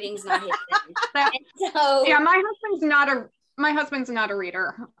doesn't. Reading's not his thing. So, yeah, my husband's not a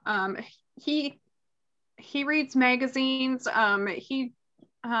reader. He reads magazines.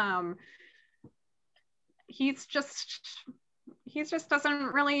 He's just doesn't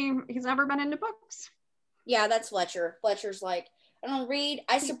really, he's never been into books. Yeah, that's Fletcher. Fletcher's like, I don't read.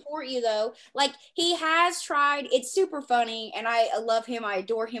 I support you though. Like he has tried, it's super funny and I love him. I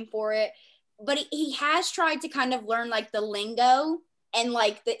adore him for it. But he has tried to kind of learn like the lingo and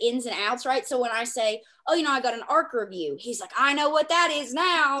like the ins and outs, right? So when I say, oh, you know, I got an ARC review, he's like, I know what that is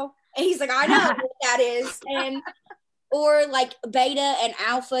now. And he's like, I know what that is. And or like beta and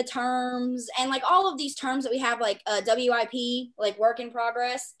alpha terms and like all of these terms that we have, like WIP, like work in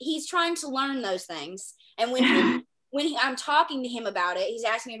progress. He's trying to learn those things. And when I'm talking to him about it, he's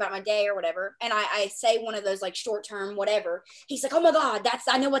asking me about my day or whatever. And I say one of those like short term, whatever. He's like, oh my God,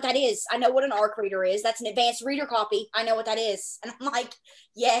 I know what that is. I know what an ARC reader is. That's an advanced reader copy. I know what that is. And I'm like,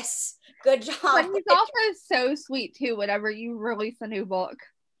 yes, good job. But he's also so sweet too, whenever you release a new book.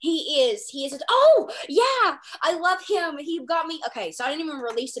 He is. Oh, yeah. I love him. He got me. Okay, so I didn't even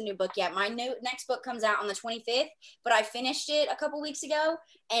release a new book yet. My next book comes out on the 25th, but I finished it a couple weeks ago,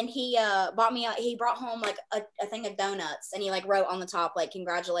 and he he brought home like a thing of donuts, and he like wrote on the top like,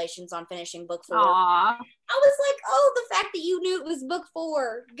 congratulations on finishing book 4. Aww. I was like, oh, the fact that you knew it was book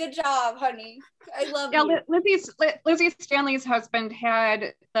 4. Good job, honey. I love you. Lizzie Stanley's husband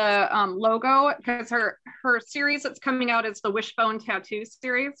had the logo because her series that's coming out is the Wishbone Tattoo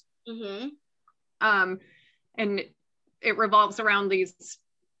series. Mm-hmm. And it revolves around these,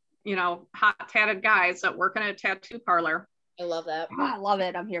 hot tatted guys that work in a tattoo parlor. I love that. I love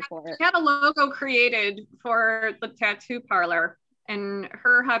it. I'm here for it. She had a logo created for the tattoo parlor, and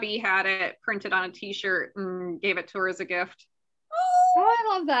her hubby had it printed on a t-shirt and gave it to her as a gift. Oh,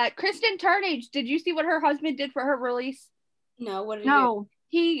 I love that. Kristen Turnage, did you see what her husband did for her release? No, what did he do?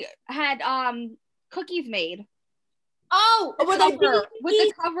 He had cookies made. Oh, with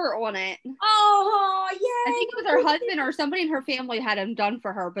the cover on it. Oh, yeah. I think it was her husband or somebody in her family had them done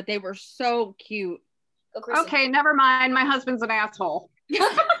for her, but they were so cute. Okay, never mind. My husband's an asshole. No,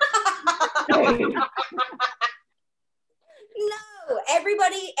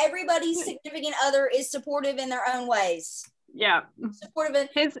 everybody's significant other is supportive in their own ways. Yeah. Supportive.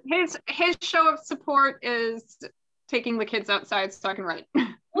 His show of support is taking the kids outside so I can write.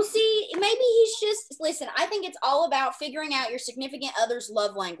 Well, see, maybe he's just, listen, I think it's all about figuring out your significant other's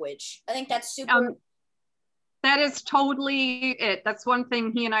love language. I think that's super. That is totally it. That's one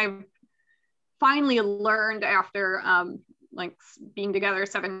thing he and I finally learned after like being together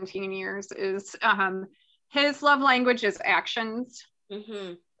 17 years is his love language is actions.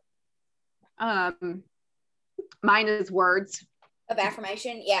 Mm-hmm. Mine is words of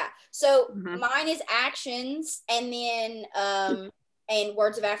affirmation. Yeah. So mine is actions, and then and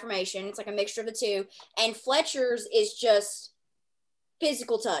words of affirmation. It's like a mixture of the two. And Fletcher's is just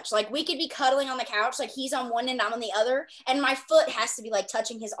physical touch. Like we could be cuddling on the couch, like he's on one end, I'm on the other, and my foot has to be like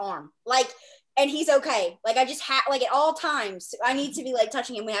touching his arm. Like, and he's okay. Like I just have, like at all times, I need to be like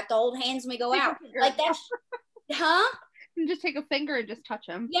touching him. We have to hold hands when we go out. Like that's, huh? And just take a finger and just touch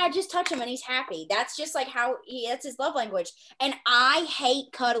him. Yeah, just touch him and he's happy. That's just like that's his love language. And I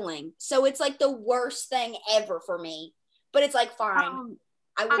hate cuddling. So it's like the worst thing ever for me. But it's like fine.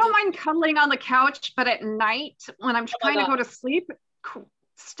 I don't mind cuddling on the couch, but at night when I'm trying to go to sleep,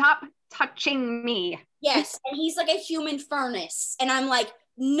 stop touching me. Yes, and he's like a human furnace. And I'm like,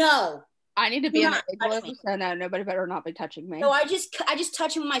 no. I need to be in a big one, so no, nobody better not be touching me. So I just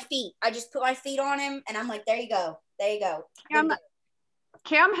touch him with my feet. I just put my feet on him and I'm like, there you go. There you go.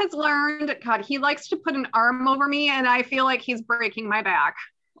 Cam has learned, God, he likes to put an arm over me and I feel like he's breaking my back.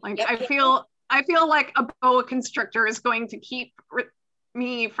 Like I feel like a boa constrictor is going to keep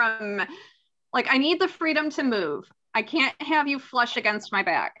me from, like, I need the freedom to move. I can't have you flush against my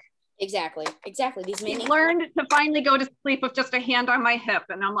back. Exactly. These men learned to finally go to sleep with just a hand on my hip,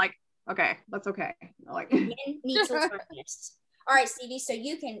 and I'm like, okay, that's okay. Like, men need to learn this. All right, Stevie, so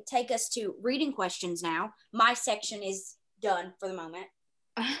you can take us to reading questions now. My section is done for the moment.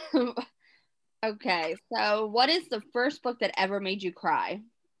 Okay, so what is the first book that ever made you cry?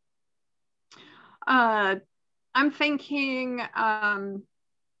 I'm thinking I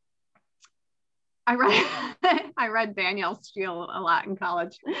read Danielle Steele a lot in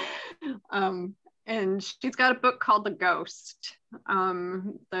college. And she's got a book called The Ghost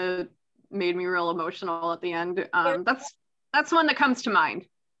that made me real emotional at the end. That's one that comes to mind.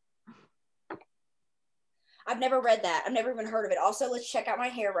 I've never read that. I've never even heard of it. Also, let's check out my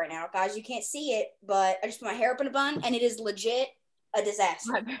hair right now. Guys, you can't see it, but I just put my hair up in a bun and it is legit a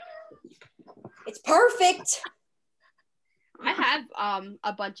disaster. It's perfect. I have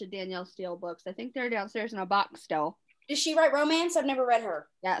a bunch of Danielle Steele books. I think they're downstairs in a box still. Does she write romance? I've never read her.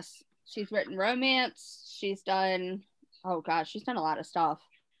 Yes. She's written romance. She's done a lot of stuff.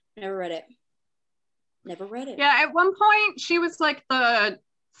 Never read it. Yeah, at one point she was like the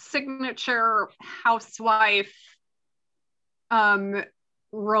signature housewife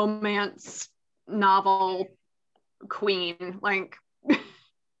romance novel queen. Like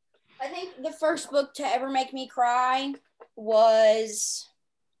I think the first book to ever make me cry was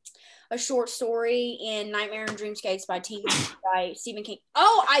a short story in Nightmare and Dreamscapes by Stephen King.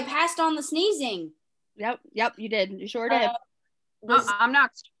 Oh, I passed on the sneezing. Yep, you did. You sure did. I'm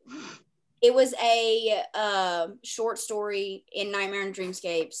next. It was a short story in Nightmare and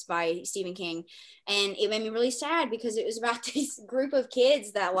Dreamscapes by Stephen King, and it made me really sad because it was about this group of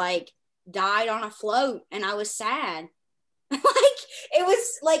kids that like died on a float, and I was sad. It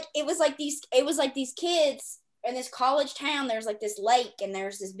was like these kids in this college town. There's like this lake, and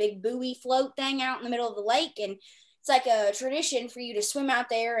there's this big buoy float thing out in the middle of the lake, and it's like a tradition for you to swim out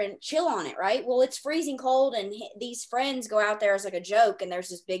there and chill on it, right? Well, it's freezing cold, and these friends go out there as like a joke, and there's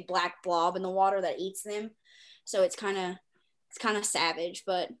this big black blob in the water that eats them. So it's kind of savage.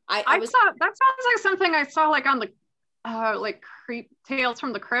 But I thought that sounds like something I saw like on the like Tales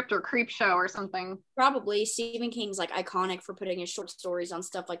from the Crypt or Creep Show or something. Probably. Stephen King's like iconic for putting his short stories on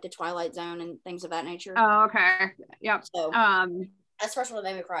stuff like the Twilight Zone and things of that nature. Oh, okay. Yep. So that's the first one that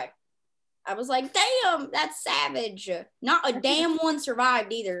made me cry. I was like, damn, that's savage. Not a damn one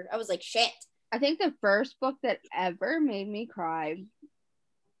survived either. I was like, shit. I think the first book that ever made me cry,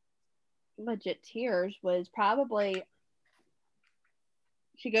 legit tears, was probably,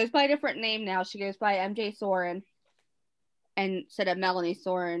 she goes by a different name now. She goes by MJ Soren, and instead of Melanie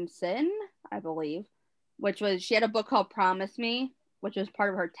Sorensen, I believe, which was, she had a book called Promise Me, which was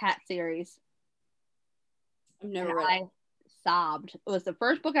part of her Tat series. I've never read it. Sobbed. It was the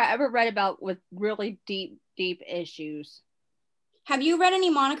first book I ever read about with really deep issues. Have you read any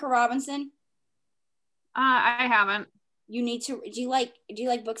Monica Robinson? I haven't. You need to. Do you like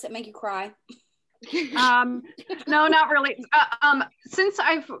books that make you cry? No, not really. Since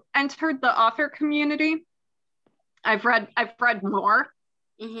I've entered the author community, I've read more.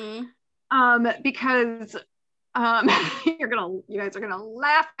 Mm-hmm. Because you guys are gonna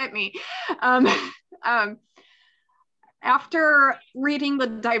laugh at me. After reading the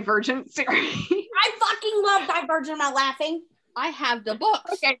Divergent series. I fucking love Divergent. I'm not laughing. I have the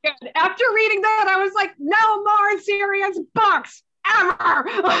books. Okay, good. After reading that, I was like, no more serious books ever.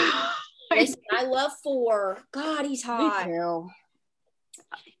 Listen, I love 4. God, he's hot. Me too.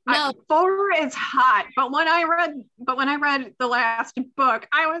 No, 4 is hot, but when I read the last book,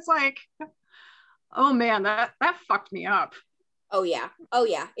 I was like, oh man, that fucked me up. Oh yeah,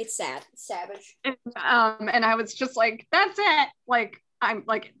 it's sad. It's savage. And I was just like, that's it. Like, I'm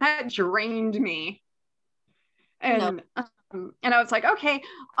like, that drained me. And and I was like, okay,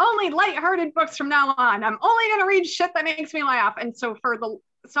 only lighthearted books from now on. I'm only gonna read shit that makes me laugh. And so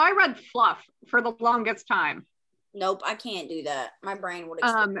I read fluff for the longest time. Nope, I can't do that. My brain would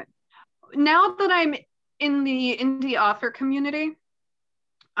explode. Now that I'm in the indie author community,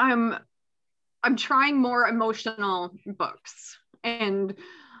 I'm trying more emotional books, and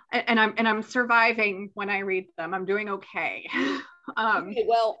I'm surviving when I read them. I'm doing okay. Okay,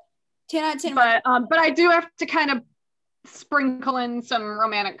 well, 10 out of 10. But I do have to kind of sprinkle in some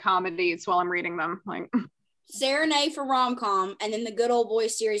romantic comedies while I'm reading them, like Serenade for rom-com, and then the Good Old Boy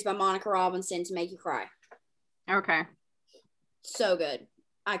series by Monica Robinson to make you cry. Okay. So good.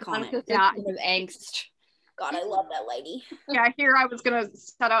 Iconic. Yeah. Of angst. God, I love that lady. Yeah, here I was gonna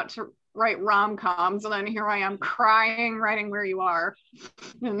set out to write rom-coms, and then here I am crying, writing Where You Are.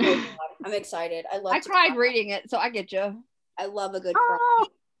 Oh, God, I'm excited. I cried reading it, so I get you. I love a good cry.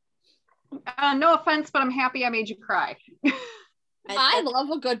 No offense, but I'm happy I made you cry. I love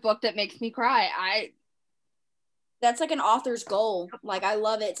a good book that makes me cry. That's like an author's goal. Like, I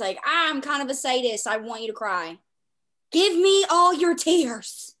love it. It's like, I'm kind of a sadist. I want you to cry. Give me all your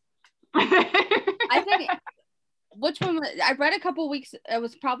tears. I think, which one? I read a couple weeks, it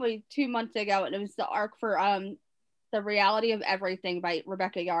was probably 2 months ago, and it was the arc for The Reality of Everything by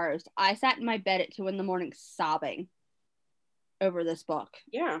Rebecca Yarros. I sat in my bed at 2 a.m. sobbing over this book.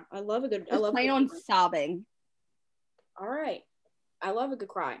 Yeah, I love plain on sobbing. All right. I love a good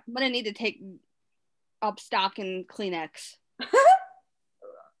cry. I'm gonna need to take up stock in Kleenex.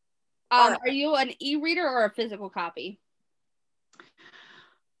 Are you an e-reader or a physical copy?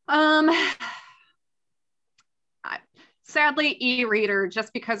 Sadly, e-reader,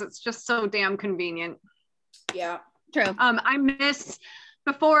 just because it's just so damn convenient. Yeah, true. I miss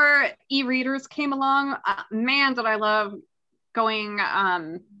before e-readers came along. Man, did I love going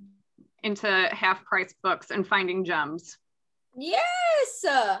into half-price books and finding gems. Yes.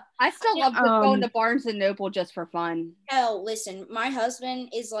 I still love going to Barnes and Noble just for fun. Hell, listen, my husband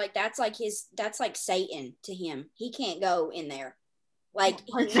is like, that's like Satan to him. He can't go in there. Like,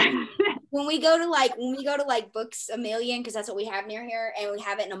 when we go to like Books A Million, because that's what we have near here, and we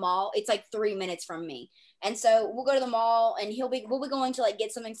have it in a mall, it's like 3 minutes from me. And so we'll go to the mall, and we'll be going to like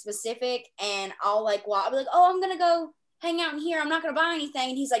get something specific, and I'll be like, oh, I'm gonna go hang out in here. I'm not gonna buy anything.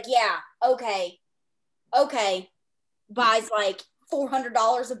 And he's like, yeah, okay. Buys like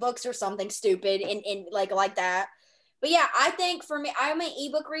 $400 of books or something stupid and like that. But yeah, I think for me, I'm an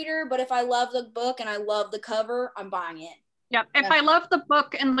ebook reader, but if I love the book and I love the cover, I'm buying it. Yep. If I love the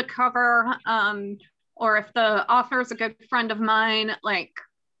book and the cover, or if the author is a good friend of mine, like,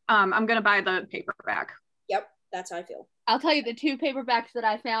 I'm gonna buy the paperback. Yep, that's how I feel. I'll tell you the 2 paperbacks that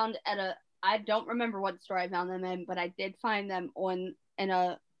I found I don't remember what store I found them in, but I did find them in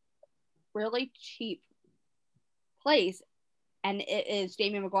a really cheap place, and it is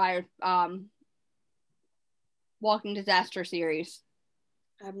Jamie McGuire's Walking Disaster series.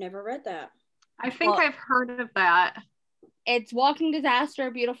 I've never read that. I think I've heard of that. It's Walking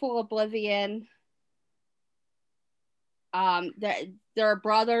Disaster, Beautiful Oblivion. They're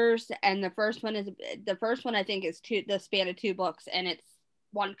brothers, and the first one I think is the span of 2 books, and it's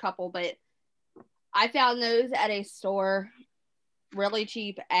one couple, but I found those at a store really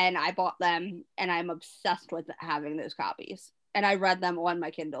cheap, and I bought them, and I'm obsessed with having those copies, and I read them on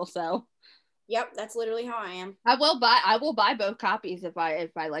my Kindle. So yep, that's literally how I am. I will buy both copies if I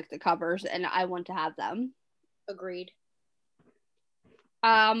like the covers and I want to have them. Agreed.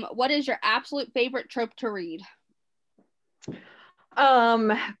 What is your absolute favorite trope to read?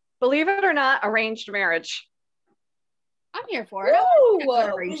 Believe it or not, arranged marriage. I'm here for it.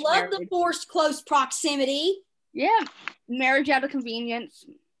 We love the forced close proximity. Yeah, marriage out of convenience.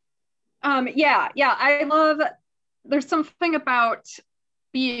 Yeah. There's something about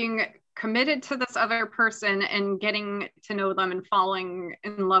being committed to this other person and getting to know them and falling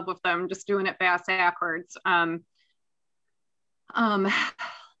in love with them, just doing it backwards.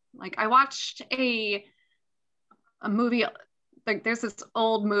 Like I watched a movie, like there's this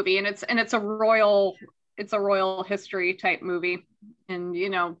old movie, and it's a royal history type movie, and you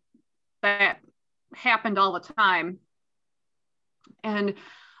know that happened all the time. And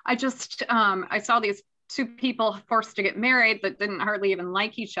I just I saw these 2 people forced to get married that didn't hardly even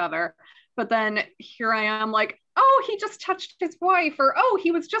like each other, but then here I am like, oh, he just touched his wife, or oh,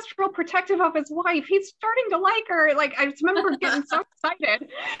 he was just real protective of his wife, he's starting to like her. Like I just remember getting so excited.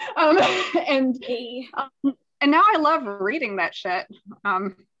 And now I love reading that shit.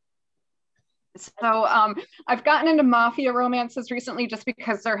 So I've gotten into mafia romances recently just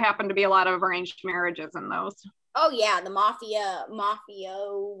because there happen to be a lot of arranged marriages in those. Oh yeah, the mafia,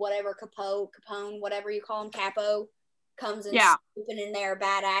 whatever, Capone, whatever you call him, Capo, comes and swooping in there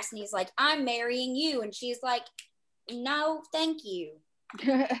badass, and he's like, I'm marrying you, and she's like, no, thank you.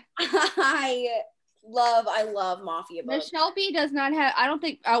 I love mafia books. But Shelby does not have, I don't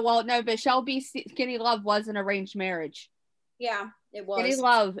think, but Shelby Skinny Love was an arranged marriage. Yeah, it was. Skinny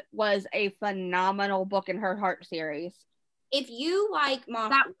Love was a phenomenal book in her Heart series. If you like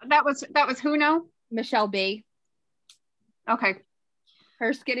mafia, that was who now? Michelle B. Okay.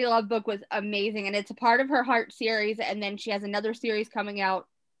 Her Skinny Love book was amazing, and it's a part of her Heart series, and then she has another series coming out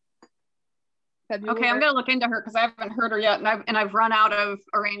February. Okay, I'm gonna look into her because I haven't heard her yet, and I've run out of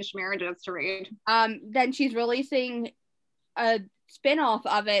arranged marriages to read. Then she's releasing a spin-off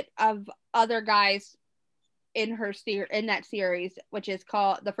of it, of other guys in that series, which is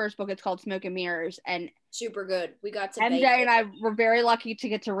called, the first book is called Smoke and Mirrors, and super good. We got to MJ and I were very lucky to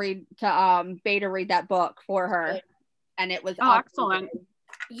get to read Beta read that book for her, and it was excellent.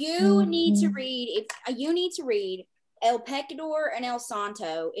 You need to read El Pecador and El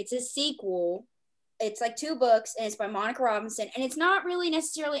Santo. It's a sequel. It's like 2 books, and it's by Monica Robinson, and it's not really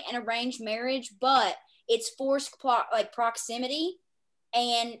necessarily an arranged marriage, but it's forced proximity,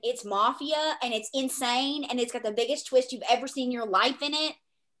 and it's mafia, and it's insane, and it's got the biggest twist you've ever seen in your life in it,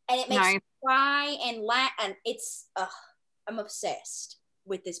 and it makes you cry and laugh, and it's I'm obsessed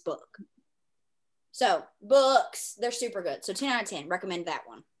with this book. So books, they're super good. So 10 out of 10, recommend that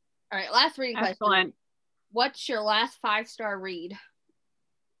one. All right, last reading question. What's your last 5-star read?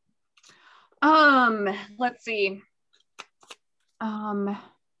 Let's see. I'm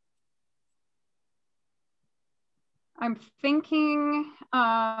thinking,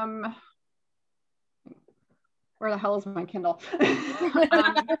 where the hell is my Kindle?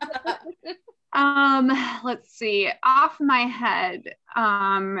 Let's see, off my head,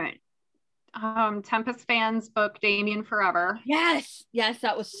 Tempest Fan's book, Damien Forever. Yes,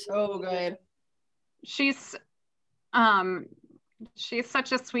 that was so good. She's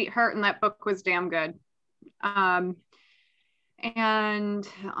such a sweetheart, and that book was damn good. And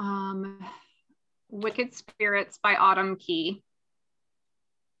Wicked Spirits by Autumn Key.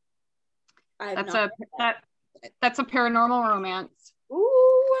 That's a paranormal romance. Ooh,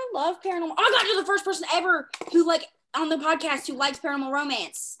 I love paranormal. Oh my god, you're the first person ever who on the podcast who likes paranormal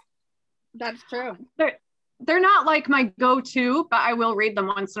romance. That's true. They're not like my go-to, but I will read them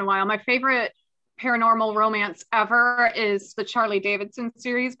once in a while. My favorite paranormal romance ever is the Charlie Davidson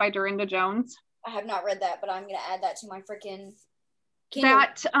series by Dorinda Jones. I have not read that, but I'm gonna add that to my freaking Kindle.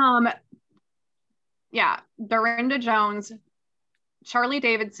 Dorinda Jones, Charlie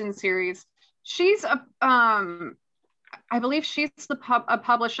Davidson series. She's I believe she's a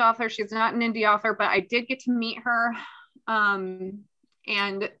published author. She's not an indie author, but I did get to meet her. And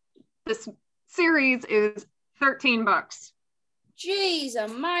this series is 13 books. Jeez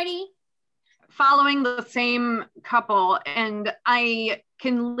almighty. following the same couple, and I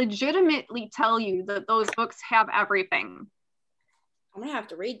can legitimately tell you that those books have everything. I'm gonna have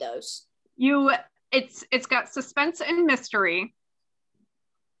to read those. It's got suspense and mystery.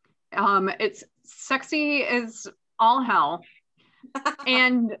 It's sexy as all hell,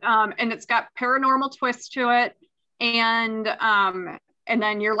 and it's got paranormal twist to it, and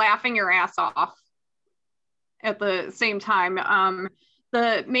then you're laughing your ass off at the same time.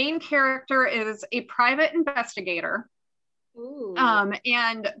 The main character is a private investigator. Ooh.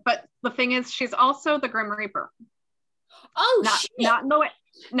 But the thing is, she's also the Grim Reaper. Oh, shit. Not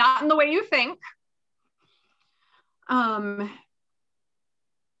in the way you think.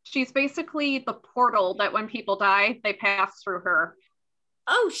 She's basically the portal that when people die, they pass through her.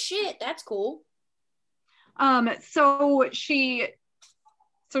 Oh shit, that's cool. So she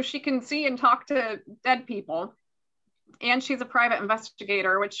can see and talk to dead people. And she's a private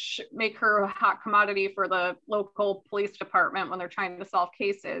investigator, which make her a hot commodity for the local police department when they're trying to solve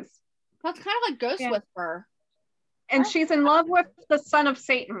cases. That's kind of like Ghost Whisperer. And she's in love with the son of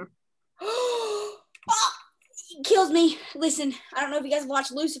Satan. Oh, it kills me. Listen, I don't know if you guys watch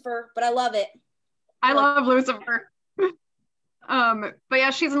Lucifer, but I love it. I love Lucifer. But yeah,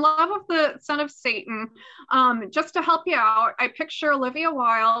 she's in love with the son of Satan. Just to help you out, I picture Olivia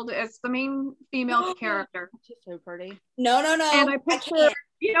Wilde as the main female character. She's so pretty. No. And I picture,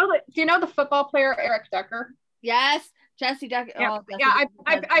 do you know the football player Eric Decker? Yes, Jesse Decker. Yeah,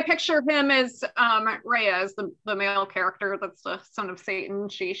 I picture him as Reyes, the male character that's the son of Satan.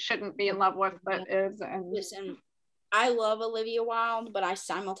 She shouldn't be in love with, but is. And listen, I love Olivia Wilde, but I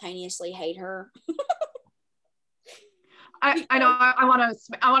simultaneously hate her. I know I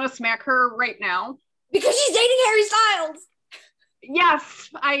want to smack her right now because she's dating Harry Styles. Yes,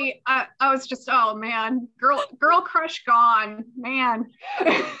 I was just, oh man, girl crush gone, man.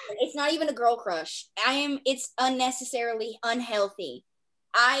 It's not even a girl crush. It's unnecessarily unhealthy.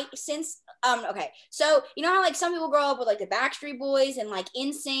 Okay, so you know how like some people grow up with like the Backstreet Boys and like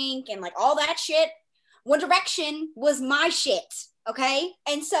NSYNC and like all that shit. One Direction was my shit. Okay,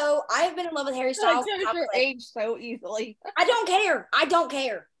 and so I have been in love with Harry Styles. Your age so easily. I don't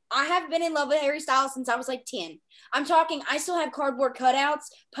care. I have been in love with Harry Styles since I was like 10. I'm talking, I still have cardboard cutouts,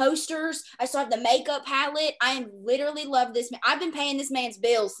 posters. I still have the makeup palette. I literally love this man. I've been paying this man's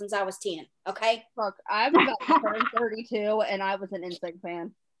bills since I was 10. Okay. Look, I'm about to turn 32 and I was an NSYNC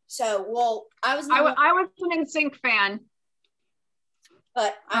fan. So, well, I was an NSYNC fan.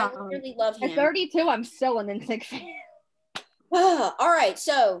 But I really love him. At 32, I'm still an NSYNC fan. All right,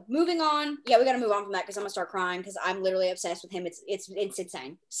 so moving on. Yeah, we got to move on from that because I'm gonna start crying because I'm literally obsessed with him. It's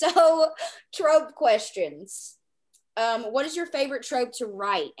insane. So, trope questions. What is your favorite trope to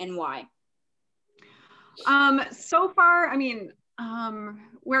write and why? So far, I mean,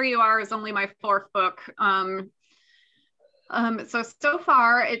 Where You Are is only my 4th book. So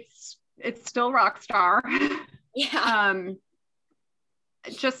far it's still Rockstar. Yeah.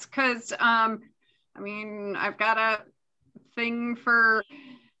 Just because I mean, I've got a thing for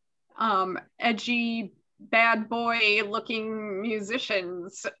edgy bad boy looking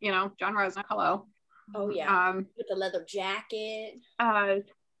musicians, you know, John Resnick, hello. Oh yeah. With the leather jacket.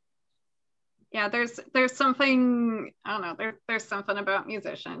 Yeah, there's something, I don't know, there's something about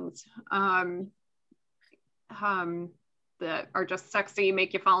musicians that are just sexy,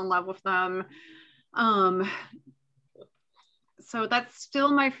 make you fall in love with them. So that's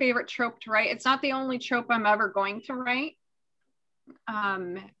still my favorite trope to write. It's not the only trope I'm ever going to write.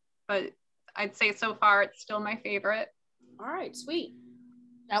 But I'd say so far it's still my favorite. All right, sweet.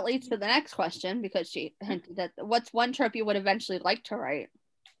 That leads to the next question because she hinted at what's one trope you would eventually like to write?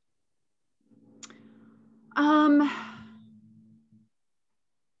 I'm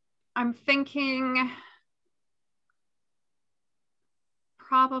thinking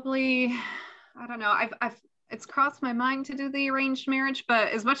probably, I don't know, it's crossed my mind to do the arranged marriage, but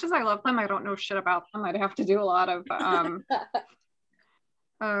as much as I love them, I don't know shit about them. I'd have to do a lot of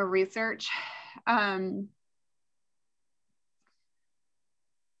research.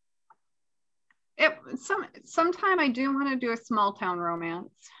 Sometime I do want to do a small town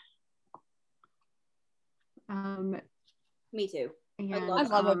romance. Me too. And, I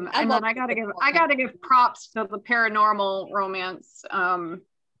love it. And then I gotta give props to the paranormal romance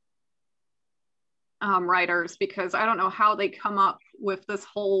writers, because I don't know how they come up with this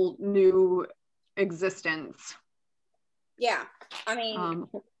whole new existence. Yeah, I mean,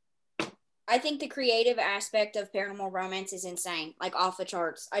 I think the creative aspect of paranormal romance is insane, like off the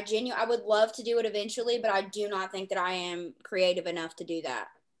charts. I would love to do it eventually, but I do not think that I am creative enough to do that,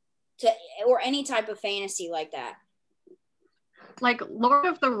 or any type of fantasy like that. like Lord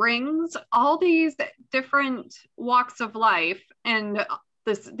of the Rings, all these different walks of life and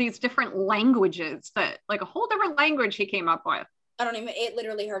these different languages, that like a whole different language he came up with. It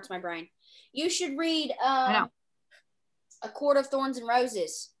literally hurts my brain. You should read I know. A Court of Thorns and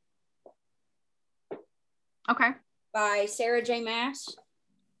Roses. Okay. By Sarah J. Maas.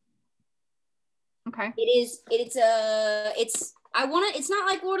 Okay. It's not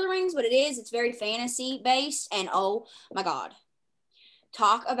like Lord of the Rings, but it is. It's very fantasy based, and oh my God.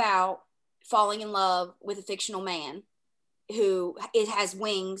 Talk about falling in love with a fictional man who has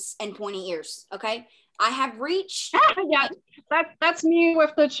wings and pointy ears. Okay. I have reached. Yeah, that's me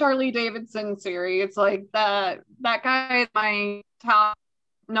with the Charlie Davidson series. It's like that guy is my top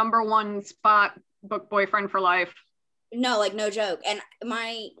 #1 spot book boyfriend for life. No, like no joke. And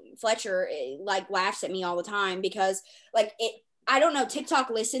my Fletcher like laughs at me all the time because like I don't know,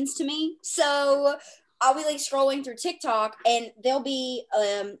 TikTok listens to me. So I'll be like scrolling through TikTok and there'll be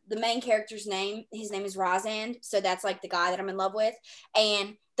the main character's name. His name is Razand. So that's like the guy that I'm in love with.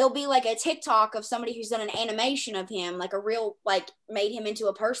 And there'll be like a TikTok of somebody who's done an animation of him, like a real, like made him into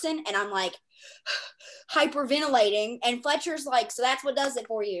a person. And I'm like hyperventilating. And Fletcher's like, so that's what does it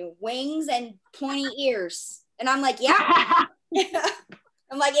for you. Wings and pointy ears. And I'm like, yeah.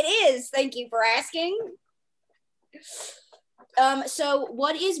 I'm like, it is. Thank you for asking. So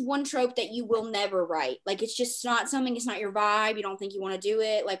what is one trope that you will never write? Like, it's just not something, it's not your vibe. You don't think you want to do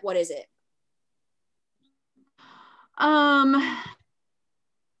it. Like, what is it? I'll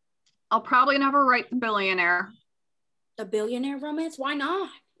probably never write the billionaire. A billionaire romance? Why not?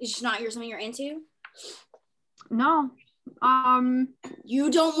 It's just not something you're into? No. You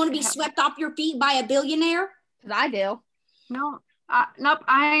don't want to be swept off your feet by a billionaire? I do. No. Nope.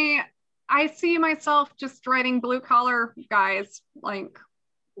 I see myself just writing blue collar guys. Like,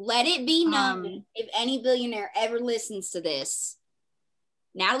 let it be known if any billionaire ever listens to this,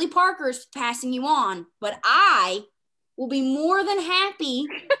 Natalie Parker's passing you on, but I will be more than happy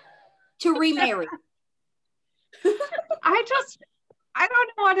to remarry. I don't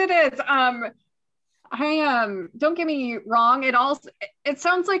know what it is. Don't get me wrong. It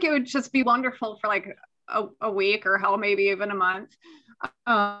sounds like it would just be wonderful for like a week or hell, maybe even a month.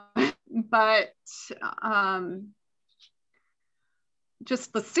 But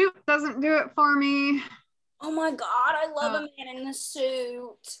just the suit doesn't do it for me. Oh my God, I love a man in a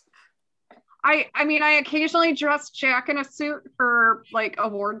suit. I mean, I occasionally dress Jack in a suit for like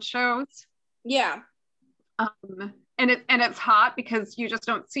award shows. Yeah. And it's hot because you just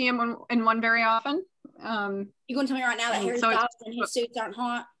don't see him in one very often. You gonna tell me right now that Harry Styles and his suits aren't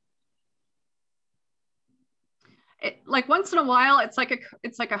hot? Like once in a while, it's like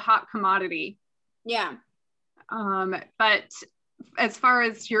a hot commodity. Yeah. But as far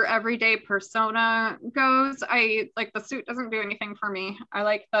as your everyday persona goes, I like the suit doesn't do anything for me.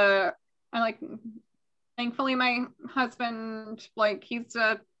 Thankfully my husband, like he's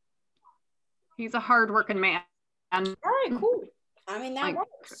a hardworking man. All right, cool. I mean, that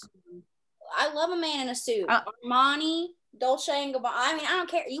works. I love a man in a suit. Armani, Dolce and Gabbana. I mean, I don't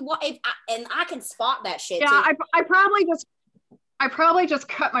care. And I can spot that shit. Yeah, too. I probably just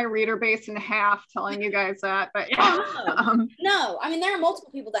cut my reader base in half telling you guys that. But yeah. No, I mean, there are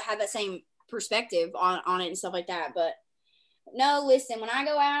multiple people that have that same perspective on it and stuff like that. But no, listen, when I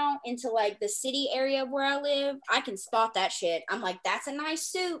go out into like the city area of where I live, I can spot that shit. I'm like, that's a nice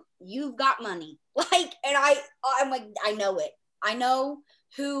suit. You've got money. Like, and I'm like, I know it. I know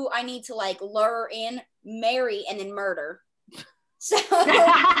who I need to like lure in, marry, and then murder. So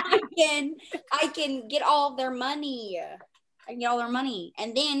I can get all of their money. I can get all their money.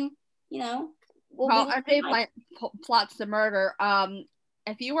 And then, you know, if they plots to murder,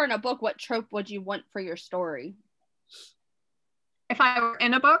 if you were in a book, what trope would you want for your story? If I were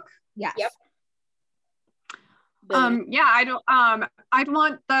in a book? Yes. Yep. I'd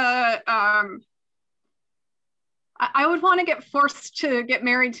want the I would want to get forced to get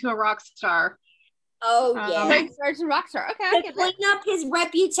married to a rock star. Oh yeah. There's a rock star. Okay. I to clean up his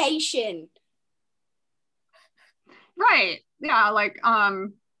reputation. Right. Yeah, like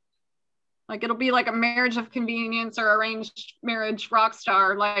it'll be like a marriage of convenience or arranged marriage rock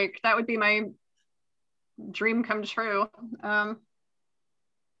star. Like that would be my dream come true.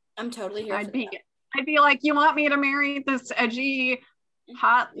 I'm totally here. I'd be like, you want me to marry this edgy,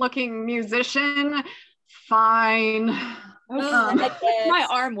 hot-looking musician? Fine. My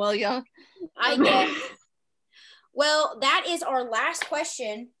arm, will ya? I guess. Well, that is our last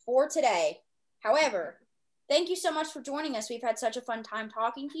question for today. However, thank you so much for joining us. We've had such a fun time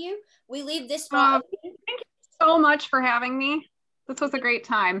talking to you. We leave this spot open. Thank you so much for having me. This was a great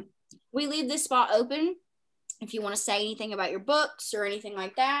time. We leave this spot open. If you want to say anything about your books or anything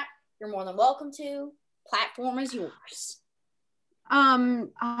like that, you're more than welcome to. Platform is yours.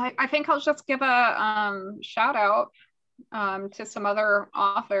 I think I'll just give a shout out to some other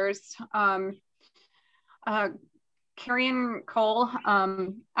authors. Carrion Cole, I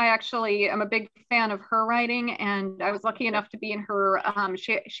actually am a big fan of her writing, and I was lucky enough to be in her,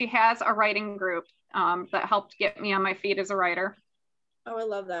 she has a writing group that helped get me on my feet as a writer. Oh, I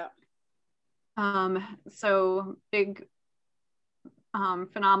love that. So big,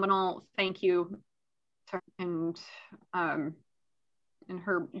 phenomenal thank you to her, and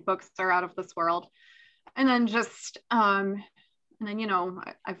her books are out of this world. And then just, you know,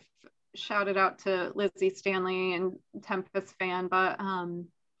 I've shouted out to Lizzie Stanley and Tempest fan, but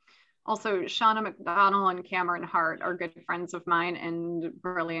also Shauna McDonnell and Cameron Hart are good friends of mine and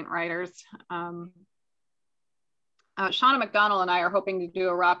brilliant writers. Shauna McDonnell and I are hoping to do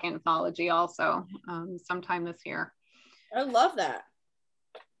a rock anthology also sometime this year. I love that.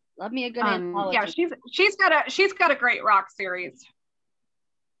 Love me a good anthology. Yeah, she's got a great rock series.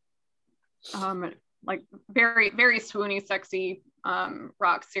 Like very, very swoony, sexy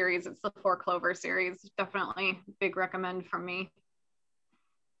rock series. It's the Four Clover series. Definitely big recommend from me.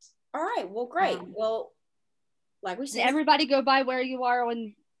 All right, well, great. Well, like we said, everybody go by Where You Are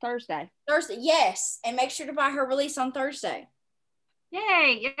on Thursday, yes, and make sure to buy her release on Thursday.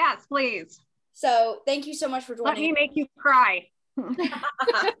 Yay, yes, please. So thank you so much for joining. Let me make you cry.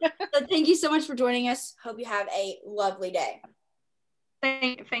 So thank you so much for joining us. Hope you have a lovely day.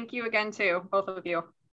 Thank you again too, both of you.